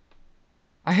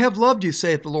 I have loved you,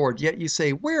 saith the Lord, yet ye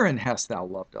say, wherein hast thou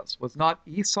loved us? Was not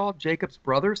Esau Jacob's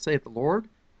brother, saith the Lord?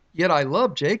 Yet I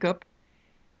loved Jacob,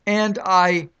 and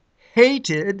I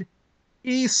hated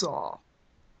Esau.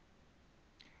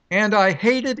 And I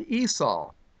hated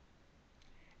Esau,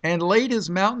 and laid his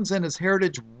mountains and his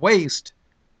heritage waste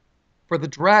for the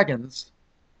dragons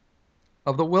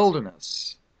of the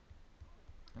wilderness.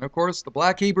 And of course, the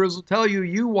black Hebrews will tell you,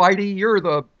 you whitey, you're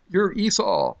you're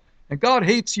Esau, and God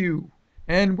hates you,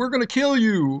 and we're going to kill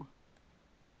you.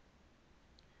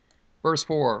 Verse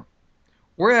 4.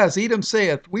 Whereas Edom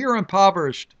saith, we are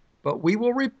impoverished, but we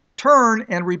will return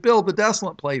and rebuild the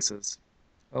desolate places.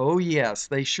 Oh, yes,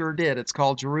 they sure did. It's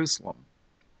called Jerusalem.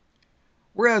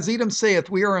 Whereas Edom saith,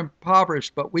 we are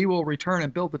impoverished, but we will return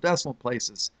and build the desolate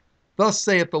places. Thus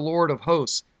saith the Lord of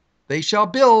hosts, they shall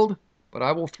build, but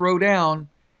I will throw down,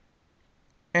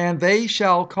 and they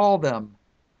shall call them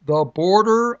the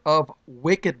border of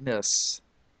wickedness,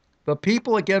 the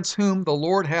people against whom the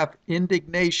Lord hath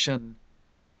indignation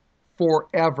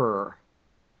forever.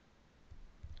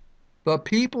 The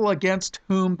people against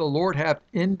whom the Lord hath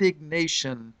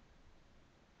indignation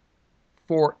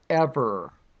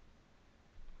forever.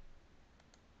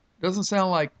 Doesn't sound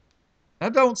like,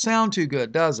 that don't sound too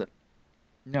good, does it?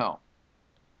 No.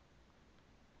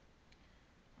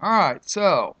 All right,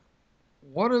 so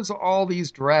what is all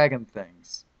these dragon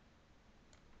things?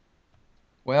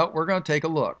 Well, we're going to take a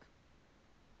look.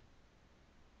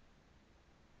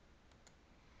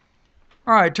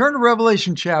 All right, turn to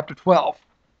Revelation chapter 12.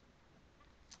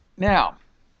 Now,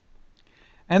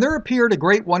 and there appeared a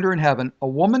great wonder in heaven, a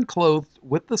woman clothed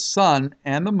with the sun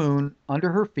and the moon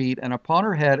under her feet, and upon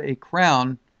her head a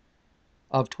crown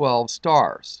of 12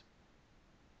 stars.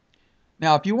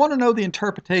 Now, if you want to know the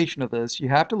interpretation of this, you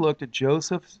have to look at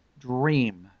Joseph's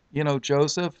dream. You know,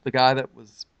 Joseph, the guy that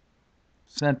was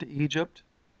sent to Egypt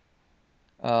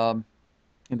in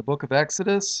the book of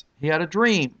Exodus, he had a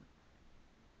dream.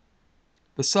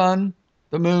 The sun,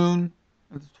 the moon,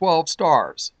 and the 12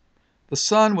 stars. The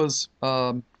sun was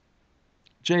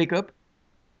Jacob.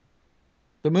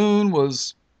 The moon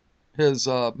was his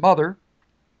mother.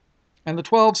 And the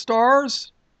 12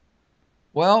 stars,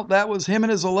 well, that was him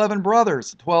and his 11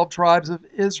 brothers, the 12 tribes of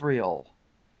Israel.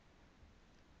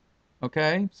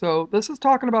 Okay, so this is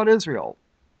talking about Israel.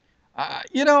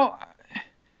 You know,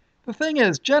 the thing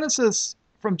is,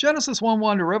 from Genesis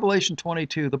 1:1 to Revelation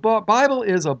 22, the Bible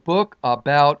is a book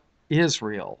about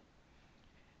Israel.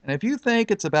 And if you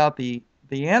think it's about the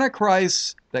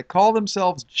Antichrists that call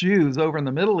themselves Jews over in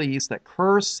the Middle East that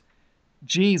curse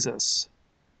Jesus,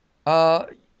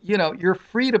 you know, you're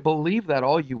free to believe that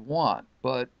all you want.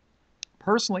 But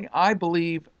personally, I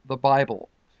believe the Bible.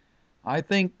 I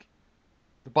think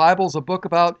the Bible's a book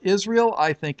about Israel.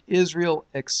 I think Israel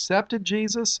accepted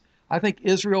Jesus. I think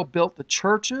Israel built the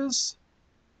churches.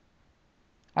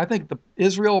 I think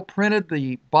Israel printed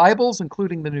the Bibles,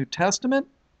 including the New Testament.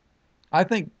 I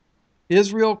think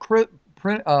Israel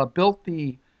built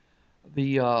the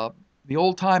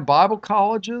old-time Bible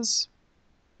colleges,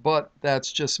 but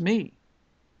that's just me.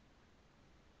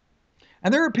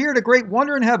 And there appeared a great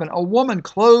wonder in heaven, a woman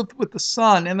clothed with the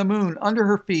sun and the moon under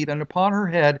her feet, and upon her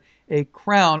head a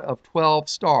crown of 12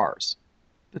 stars.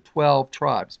 The 12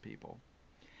 tribes, people.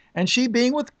 And she,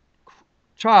 being with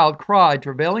child, cried,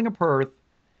 travailing of birth,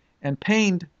 and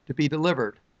pained to be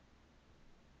delivered.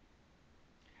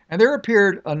 And there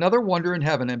appeared another wonder in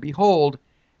heaven, and behold,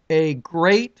 a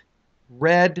great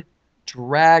red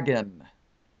dragon.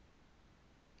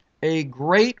 A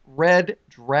great red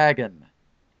dragon.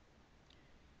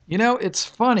 You know, it's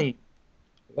funny.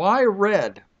 Why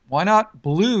red? Why not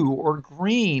blue or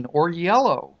green or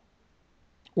yellow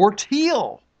or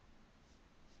teal?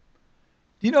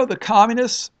 Do you know the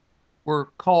communists were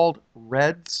called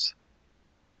Reds?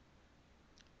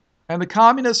 And the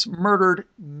communists murdered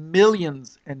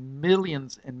millions and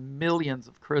millions and millions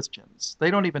of Christians. They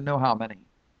don't even know how many.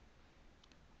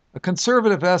 A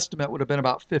conservative estimate would have been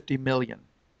about 50 million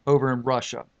over in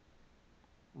Russia.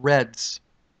 Reds.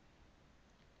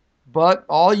 But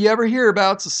all you ever hear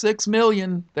about is the 6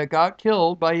 million that got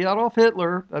killed by Adolf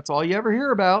Hitler. That's all you ever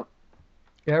hear about.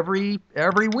 Every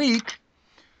week.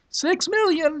 6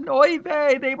 million, oy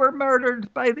vey, they were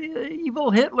murdered by the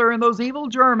evil Hitler and those evil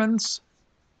Germans.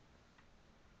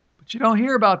 But you don't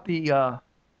hear about the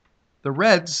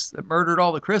Reds that murdered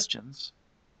all the Christians.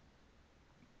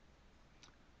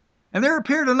 And there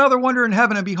appeared another wonder in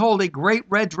heaven, and behold, a great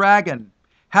red dragon,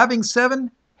 having 7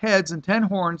 heads and 10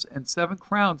 horns and 7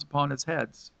 crowns upon his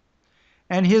heads.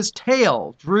 And his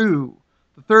tail drew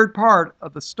the third part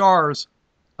of the stars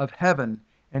of heaven,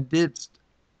 and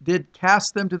did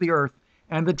cast them to the earth.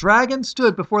 And the dragon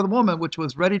stood before the woman which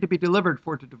was ready to be delivered,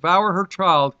 for to devour her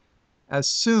child as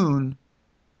soon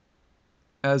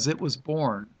as it was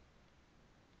born.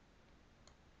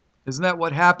 Isn't that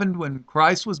what happened when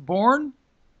Christ was born?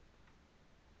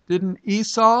 Didn't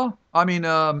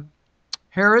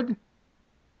Herod?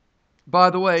 By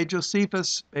the way,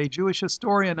 Josephus, a Jewish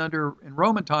historian in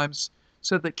Roman times,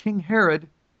 said that King Herod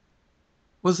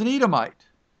was an Edomite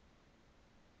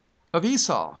of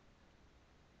Esau.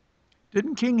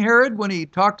 Didn't King Herod, when he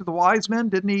talked to the wise men,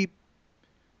 didn't he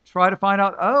try to find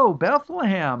out, oh,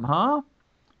 Bethlehem, huh?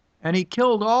 And he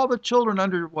killed all the children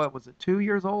under, what was it, 2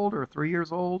 years old or 3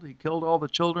 years old? He killed all the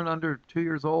children under 2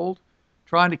 years old,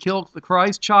 trying to kill the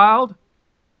Christ child.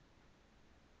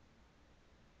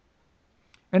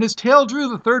 And his tail drew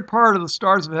the third part of the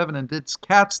stars of heaven and did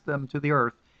cast them to the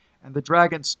earth. And the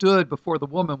dragon stood before the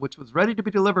woman, which was ready to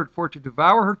be delivered for to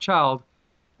devour her child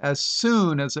as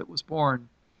soon as it was born.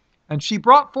 And she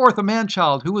brought forth a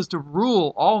man-child who was to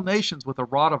rule all nations with a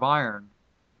rod of iron.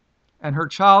 And her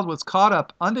child was caught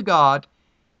up unto God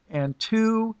and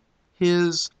to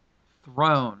his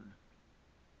throne.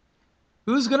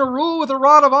 Who's going to rule with a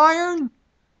rod of iron?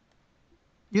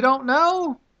 You don't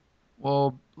know?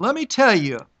 Well, let me tell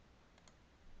you.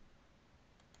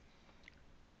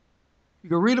 You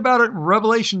can read about it in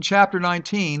Revelation chapter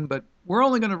 19, but we're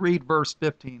only going to read verse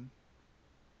 15.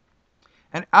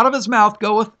 And out of his mouth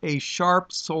goeth a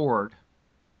sharp sword.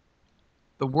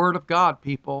 The word of God,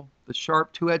 people, the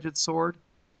sharp two-edged sword.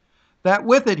 That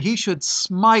with it he should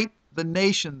smite the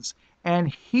nations, and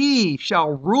he shall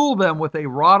rule them with a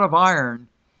rod of iron.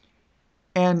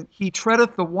 And he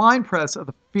treadeth the winepress of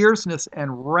the fierceness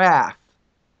and wrath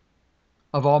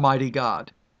of Almighty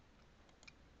God.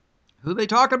 Who they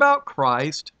talk about?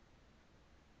 Christ.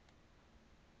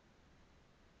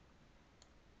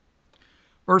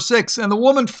 Verse 6, and the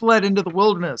woman fled into the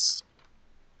wilderness.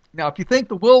 Now, if you think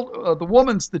the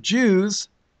woman's the Jews,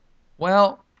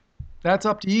 well, that's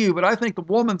up to you, but I think the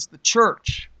woman's the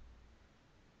church.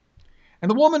 And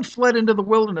the woman fled into the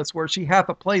wilderness, where she hath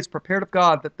a place prepared of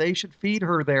God, that they should feed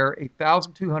her there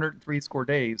 1,260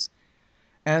 days.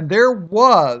 And there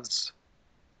was,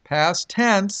 past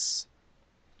tense,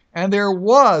 and there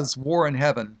was war in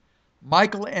heaven.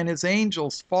 Michael and his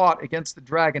angels fought against the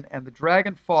dragon, and the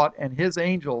dragon fought and his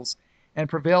angels, and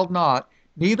prevailed not,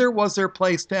 neither was their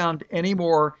place found any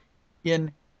more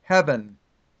in heaven.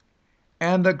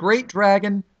 And the great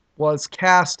dragon was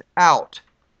cast out,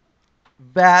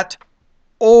 that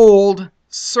old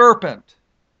serpent.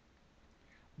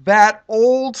 That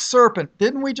old serpent.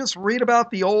 Didn't we just read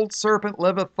about the old serpent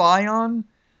Leviathan?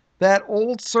 That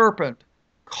old serpent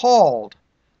called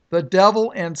the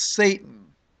devil and Satan.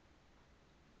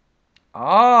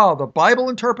 Ah, the Bible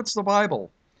interprets the Bible.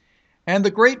 And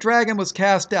the great dragon was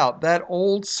cast out, that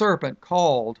old serpent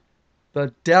called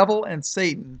the devil and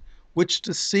Satan, which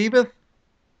deceiveth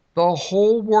the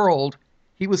whole world.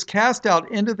 He was cast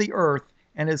out into the earth,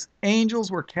 and his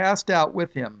angels were cast out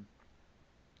with him.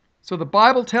 So the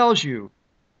Bible tells you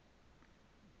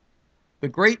the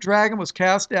great dragon was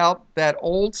cast out, that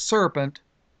old serpent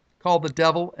called the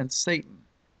devil and Satan.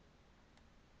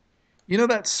 You know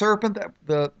that serpent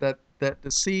that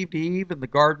deceived Eve in the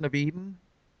Garden of Eden?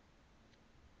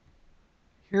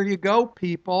 Here you go,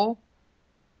 people.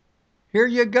 Here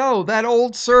you go. That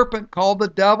old serpent called the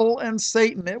devil and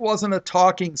Satan. It wasn't a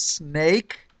talking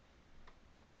snake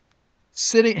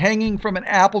sitting, hanging from an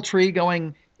apple tree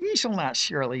going, ye shall not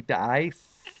surely die.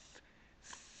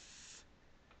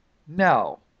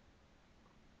 No.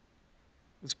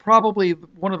 It was probably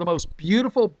one of the most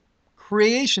beautiful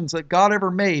creations that God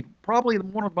ever made. Probably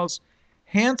one of the most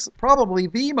probably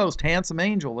the most handsome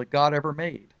angel that God ever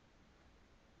made.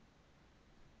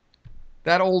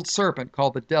 That old serpent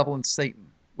called the devil and Satan,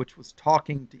 which was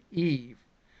talking to Eve,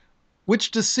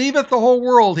 which deceiveth the whole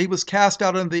world, he was cast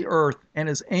out into the earth, and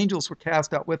his angels were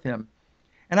cast out with him.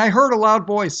 And I heard a loud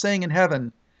voice saying in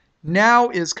heaven, now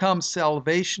is come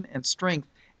salvation and strength,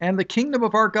 and the kingdom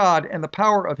of our God, and the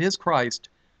power of his Christ.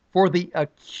 For the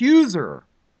accuser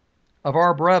of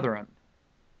our brethren.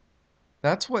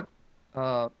 That's what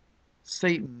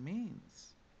Satan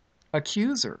means.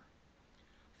 Accuser.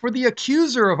 For the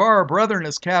accuser of our brethren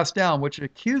is cast down, which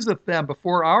accuseth them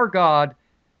before our God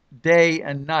day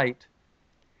and night.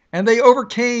 And they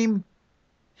overcame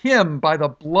him by the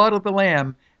blood of the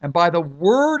Lamb, and by the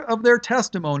word of their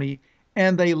testimony,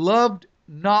 and they loved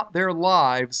not their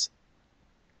lives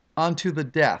unto the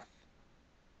death.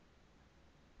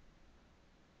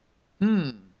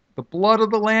 The blood of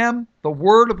the Lamb, the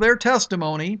word of their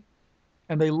testimony,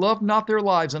 and they loved not their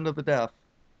lives unto the death.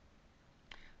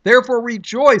 Therefore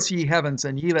rejoice, ye heavens,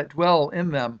 and ye that dwell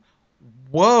in them.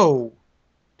 Woe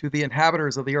to the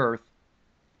inhabitants of the earth,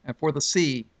 and for the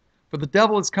sea. For the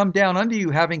devil is come down unto you,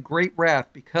 having great wrath,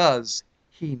 because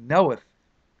he knoweth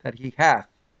that he hath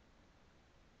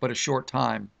but a short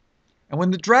time. And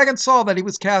when the dragon saw that he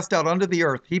was cast out unto the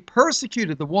earth, he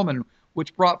persecuted the woman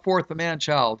which brought forth the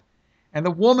man-child. And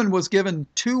the woman was given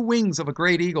 2 wings of a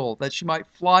great eagle, that she might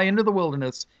fly into the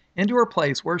wilderness, into her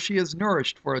place where she is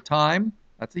nourished for a time,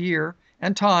 that's a year,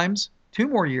 and times, 2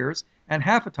 more years, and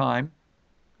half a time,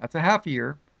 That's a half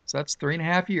year. So that's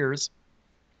 3.5 years.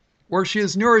 Where she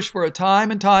is nourished for a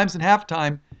time and times and half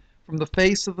time from the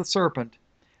face of the serpent.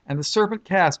 And the serpent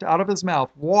cast out of his mouth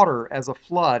water as a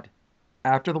flood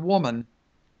after the woman,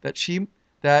 that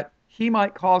he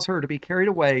might cause her to be carried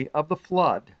away of the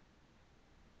flood.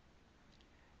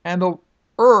 And the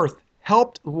earth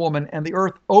helped the woman, and the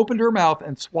earth opened her mouth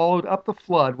and swallowed up the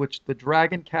flood which the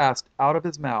dragon cast out of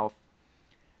his mouth.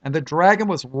 And the dragon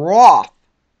was wroth,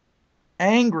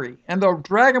 angry, and the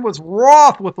dragon was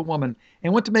wroth with the woman,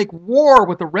 and went to make war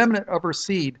with the remnant of her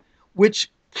seed, which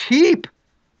keep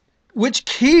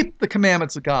the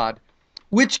commandments of God,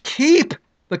 which keep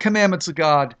the commandments of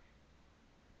God,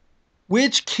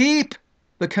 which keep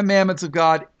the commandments of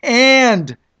God,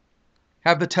 and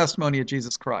have the testimony of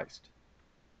Jesus Christ.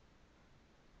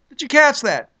 Did you catch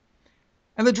that?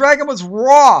 And the dragon was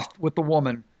wroth with the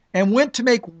woman, and went to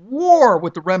make war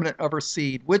with the remnant of her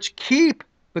seed, which keep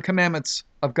the commandments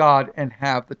of God and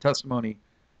have the testimony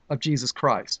of Jesus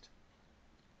Christ.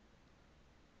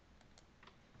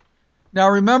 Now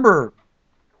remember,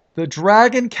 the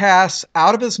dragon casts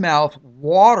out of his mouth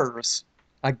waters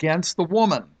against the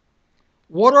woman.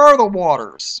 What are the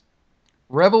waters?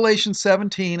 Revelation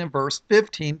 17 and verse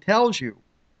 15 tells you.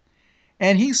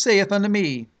 And he saith unto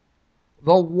me,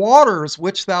 the waters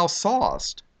which thou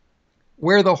sawest,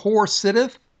 where the whore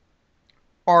sitteth,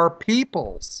 are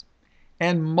peoples,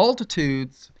 and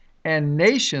multitudes, and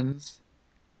nations,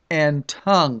 and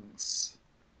tongues.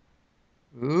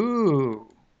 Ooh.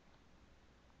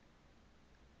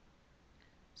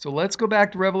 So let's go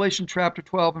back to Revelation chapter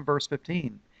 12 and verse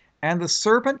 15. And the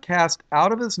serpent cast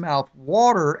out of his mouth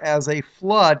water as a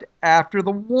flood after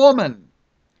the woman,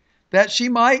 that he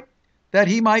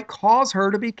might cause her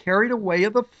to be carried away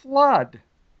of the flood.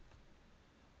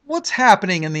 What's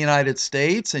happening in the United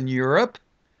States and Europe,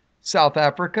 South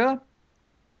Africa?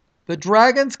 The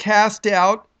dragons cast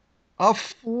out a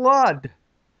flood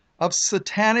of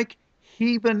satanic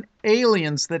heathen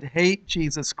aliens that hate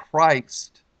Jesus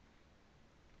Christ.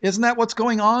 Isn't that what's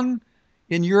going on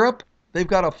in Europe? They've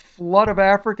got a flood of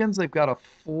Africans. They've got a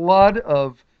flood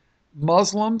of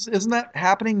Muslims. Isn't that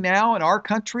happening now in our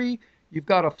country? You've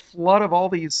got a flood of all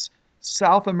these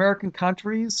South American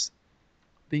countries,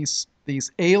 these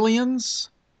aliens.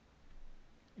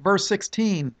 Verse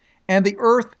 16, and the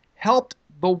earth helped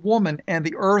the woman, and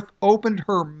the earth opened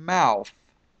her mouth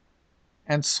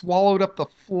and swallowed up the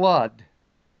flood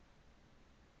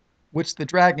which the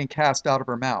dragon cast out of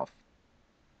her mouth.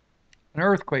 An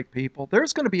earthquake, people.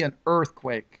 There's going to be an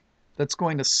earthquake that's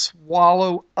going to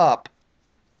swallow up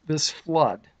this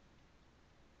flood.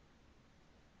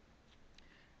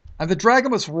 And the dragon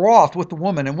was wroth with the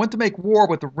woman, and went to make war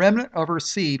with the remnant of her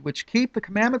seed, which keep the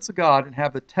commandments of God and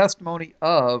have the testimony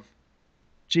of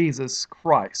Jesus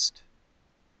Christ.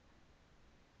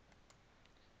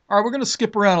 All right, we're going to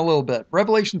skip around a little bit.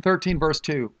 Revelation 13, verse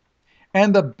 2.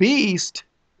 And the beast,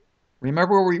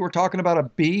 remember we were talking about a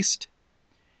beast?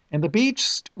 And the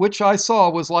beast which I saw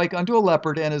was like unto a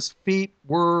leopard, and his feet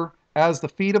were as the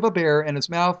feet of a bear, and his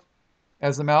mouth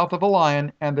as the mouth of a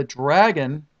lion. And the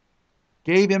dragon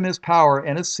gave him his power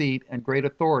and his seat and great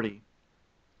authority.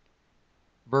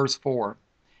 Verse 4.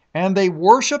 And they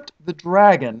worshipped the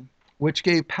dragon, which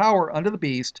gave power unto the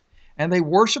beast, and they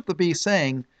worshipped the beast,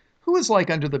 saying, who is like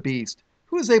unto the beast?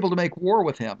 Who is able to make war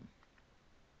with him?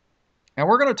 And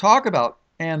we're going to talk about,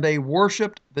 and they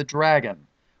worshipped the dragon.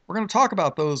 We're going to talk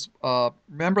about those.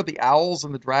 Remember, the owls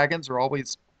and the dragons are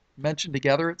always mentioned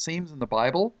together, it seems, in the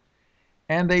Bible.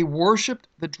 And they worshipped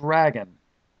the dragon,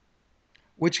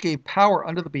 which gave power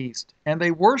unto the beast. And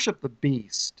they worshipped the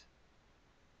beast.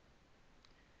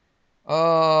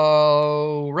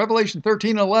 Revelation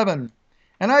 13:11.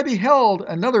 And I beheld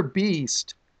another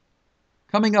beast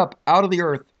coming up out of the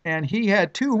earth, and he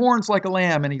had 2 horns like a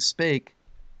lamb, and he spake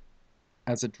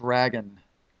as a dragon.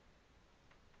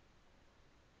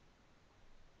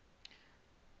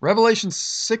 Revelation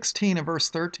 16 and verse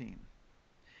 13.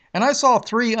 And I saw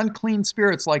 3 unclean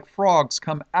spirits like frogs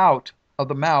come out of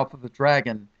the mouth of the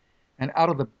dragon, and out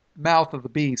of the mouth of the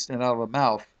beast, and out of the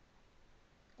mouth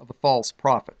of the false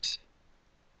prophet.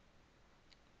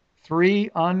 3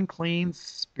 unclean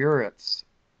spirits.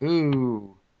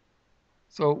 Ooh.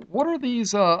 So what are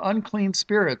these unclean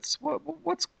spirits?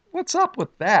 What's up with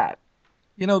that?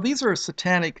 These are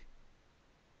satanic.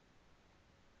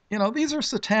 These are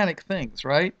satanic things,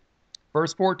 right?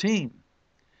 Verse 14.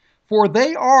 For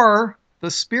they are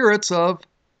the spirits of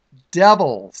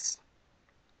devils,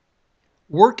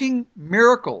 working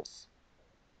miracles,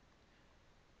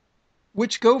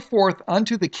 which go forth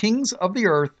unto the kings of the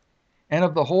earth and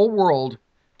of the whole world,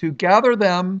 to gather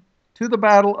them to the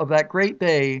battle of that great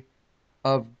day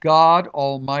of God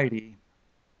Almighty.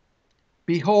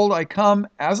 Behold, I come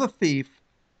as a thief.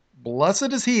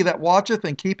 Blessed is he that watcheth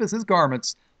and keepeth his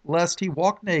garments, lest he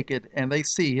walk naked and they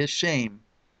see his shame.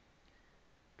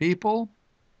 People,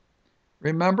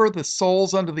 remember the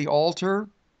souls under the altar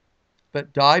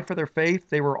that died for their faith?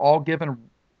 They were all given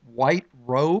white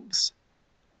robes.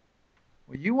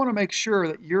 Well, you want to make sure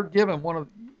that you're given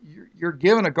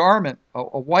a garment,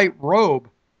 a white robe,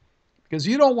 because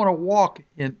you don't want to walk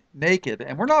in naked.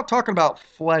 And we're not talking about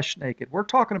flesh naked. We're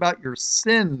talking about your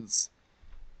sins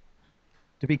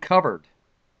to be covered.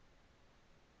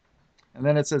 And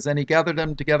then it says, and he gathered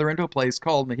them together into a place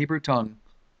called in the Hebrew tongue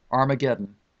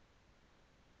Armageddon.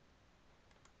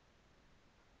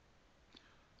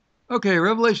 Okay,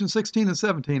 Revelation 16 and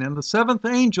 17. And the seventh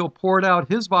angel poured out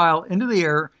his vial into the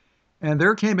air, and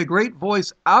there came a great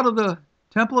voice out of the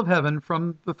temple of heaven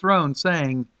from the throne,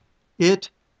 saying, It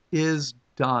is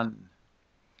done.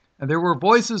 And there were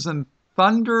voices and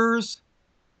thunders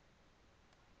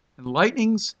and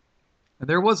lightnings, and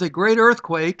there was a great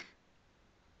earthquake,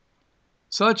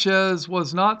 such as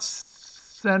was not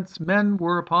since men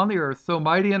were upon the earth, so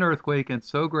mighty an earthquake and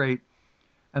so great.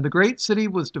 And the great city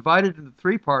was divided into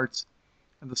three parts,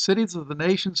 and the cities of the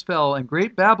nations fell, and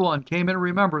great Babylon came in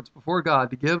remembrance before God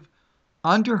to give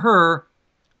unto her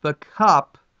the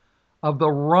cup of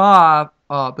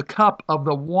the cup of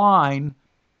the wine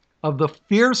of the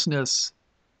fierceness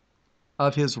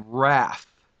of his wrath.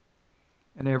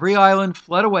 And every island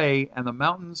fled away, and the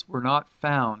mountains were not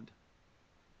found.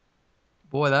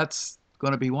 Boy, that's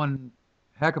going to be one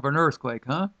heck of an earthquake,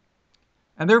 huh?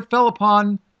 And there fell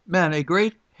upon men a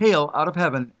great hail out of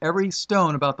heaven, every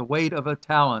stone about the weight of a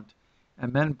talent.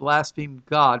 And men blasphemed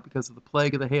God because of the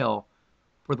plague of the hail,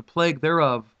 for the plague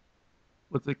thereof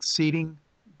was exceeding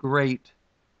great.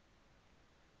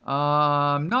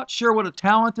 I'm not sure what a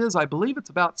talent is. I believe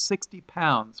it's about 60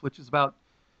 pounds, which is about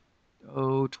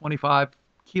 25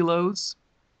 kilos.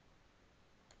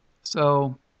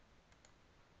 So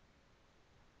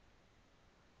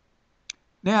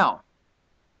now,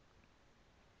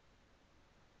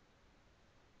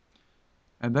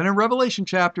 and then in Revelation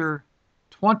chapter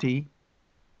 20,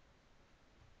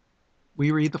 we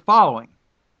read the following.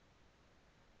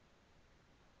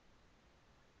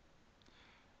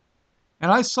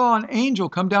 And I saw an angel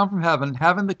come down from heaven,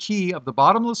 having the key of the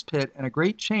bottomless pit and a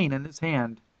great chain in his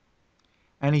hand.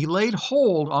 And he laid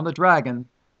hold on the dragon,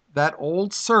 that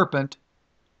old serpent,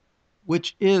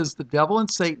 which is the devil and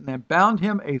Satan, and bound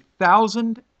him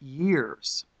 1,000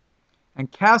 years,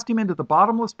 and cast him into the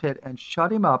bottomless pit, and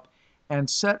shut him up, and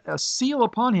set a seal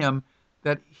upon him,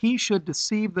 that he should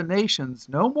deceive the nations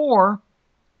no more,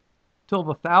 till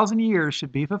the 1,000 years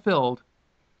should be fulfilled.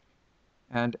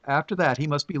 And after that he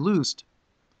must be loosed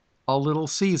a little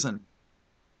season.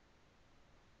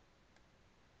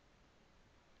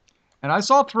 And I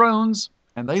saw thrones,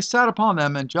 and they sat upon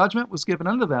them, and judgment was given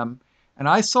unto them. And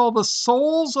I saw the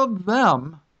souls of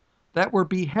them that were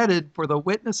beheaded for the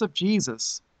witness of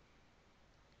Jesus,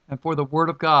 and for the word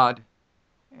of God,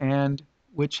 and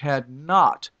which had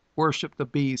not worshipped the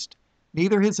beast,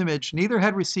 neither his image, neither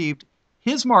had received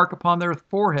his mark upon their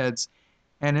foreheads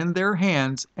and in their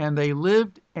hands, and they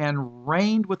lived and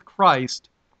reigned with Christ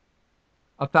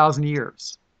 1,000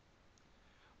 years.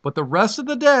 But the rest of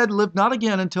the dead lived not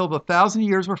again until the 1,000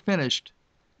 years were finished.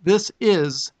 This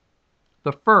is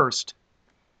the first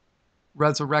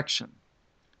resurrection.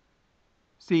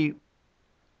 See,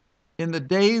 in the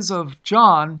days of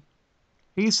John,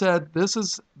 he said this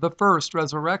is the first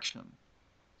resurrection.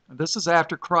 And this is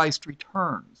after Christ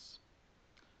returns.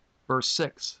 Verse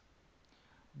 6.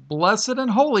 Blessed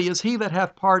and holy is he that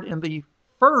hath part in the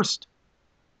first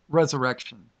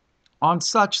resurrection. On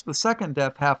such the second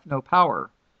death hath no power.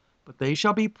 But they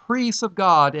shall be priests of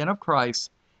God and of Christ,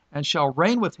 and shall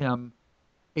reign with him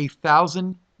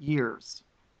 1,000 years.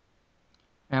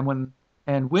 And when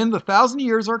the 1,000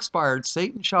 years are expired,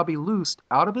 Satan shall be loosed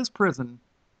out of his prison,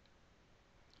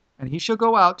 and he shall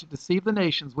go out to deceive the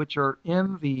nations which are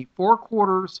in the four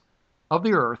quarters of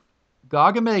the earth,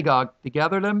 Gog and Magog, to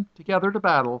gather them together to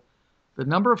battle, the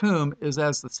number of whom is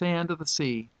as the sand of the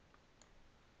sea.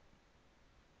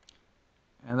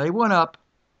 And they went up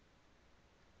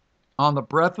on the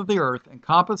breadth of the earth, and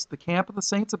compassed the camp of the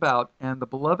saints about, and the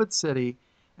beloved city,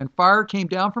 and fire came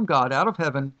down from God out of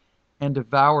heaven, and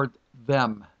devoured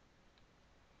them.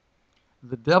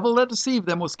 The devil that deceived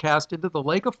them was cast into the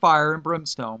lake of fire and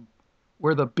brimstone,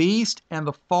 where the beast and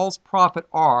the false prophet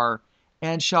are,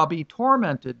 and shall be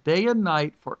tormented day and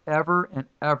night forever and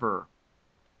ever.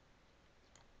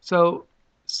 So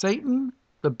Satan,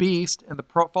 the beast, and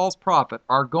the false prophet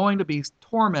are going to be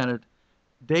tormented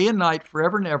day and night,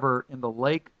 forever and ever, in the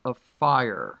lake of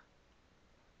fire.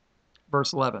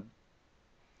 Verse 11.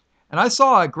 And I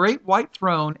saw a great white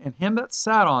throne, and him that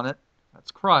sat on it,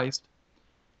 that's Christ,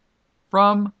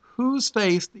 from whose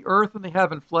face the earth and the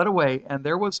heaven fled away, and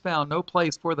there was found no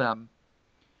place for them.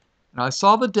 And I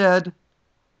saw the dead,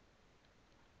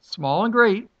 small and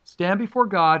great, stand before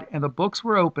God, and the books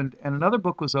were opened, and another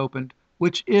book was opened,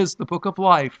 which is the book of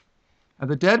life. And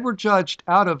the dead were judged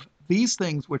out of these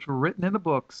things which were written in the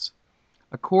books,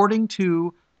 according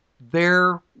to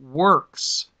their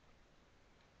works.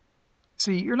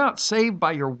 See, you're not saved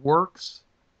by your works,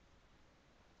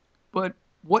 but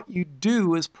what you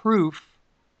do is proof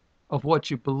of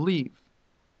what you believe.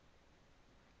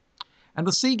 And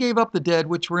the sea gave up the dead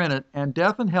which were in it, and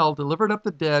death and hell delivered up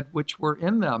the dead which were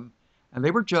in them, and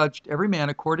they were judged every man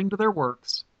according to their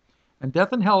works. And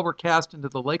death and hell were cast into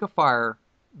the lake of fire.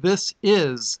 This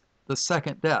is the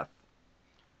second death.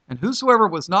 And whosoever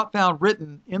was not found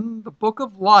written in the book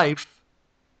of life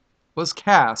was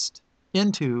cast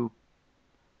into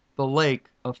the lake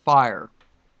of fire.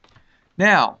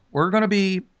 Now, I'm going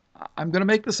to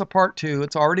make this a part 2.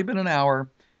 It's already been an hour,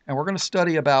 and we're going to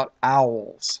study about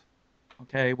owls.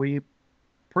 Okay, we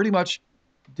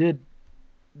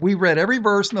read every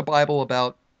verse in the Bible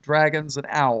about dragons and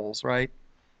owls, right?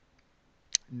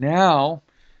 Now,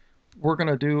 we're going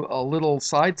to do a little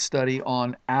side study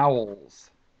on owls.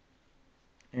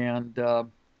 And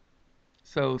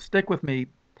so stick with me,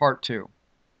 part 2.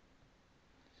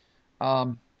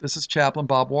 This is Chaplain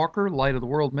Bob Walker, Light of the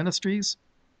World Ministries.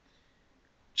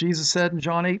 Jesus said in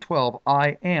John 8:12,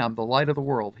 I am the light of the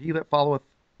world. He that followeth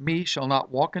me shall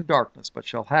not walk in darkness, but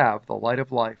shall have the light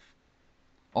of life.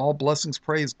 All blessings,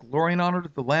 praise, glory, and honor to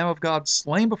the Lamb of God,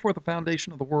 slain before the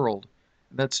foundation of the world.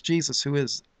 And that's Jesus, who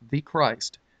is the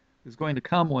Christ, who's going to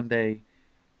come one day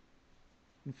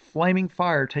in flaming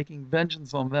fire, taking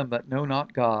vengeance on them that know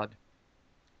not God,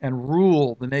 and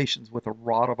rule the nations with a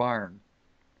rod of iron.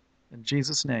 In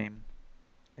Jesus' name,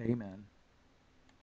 amen.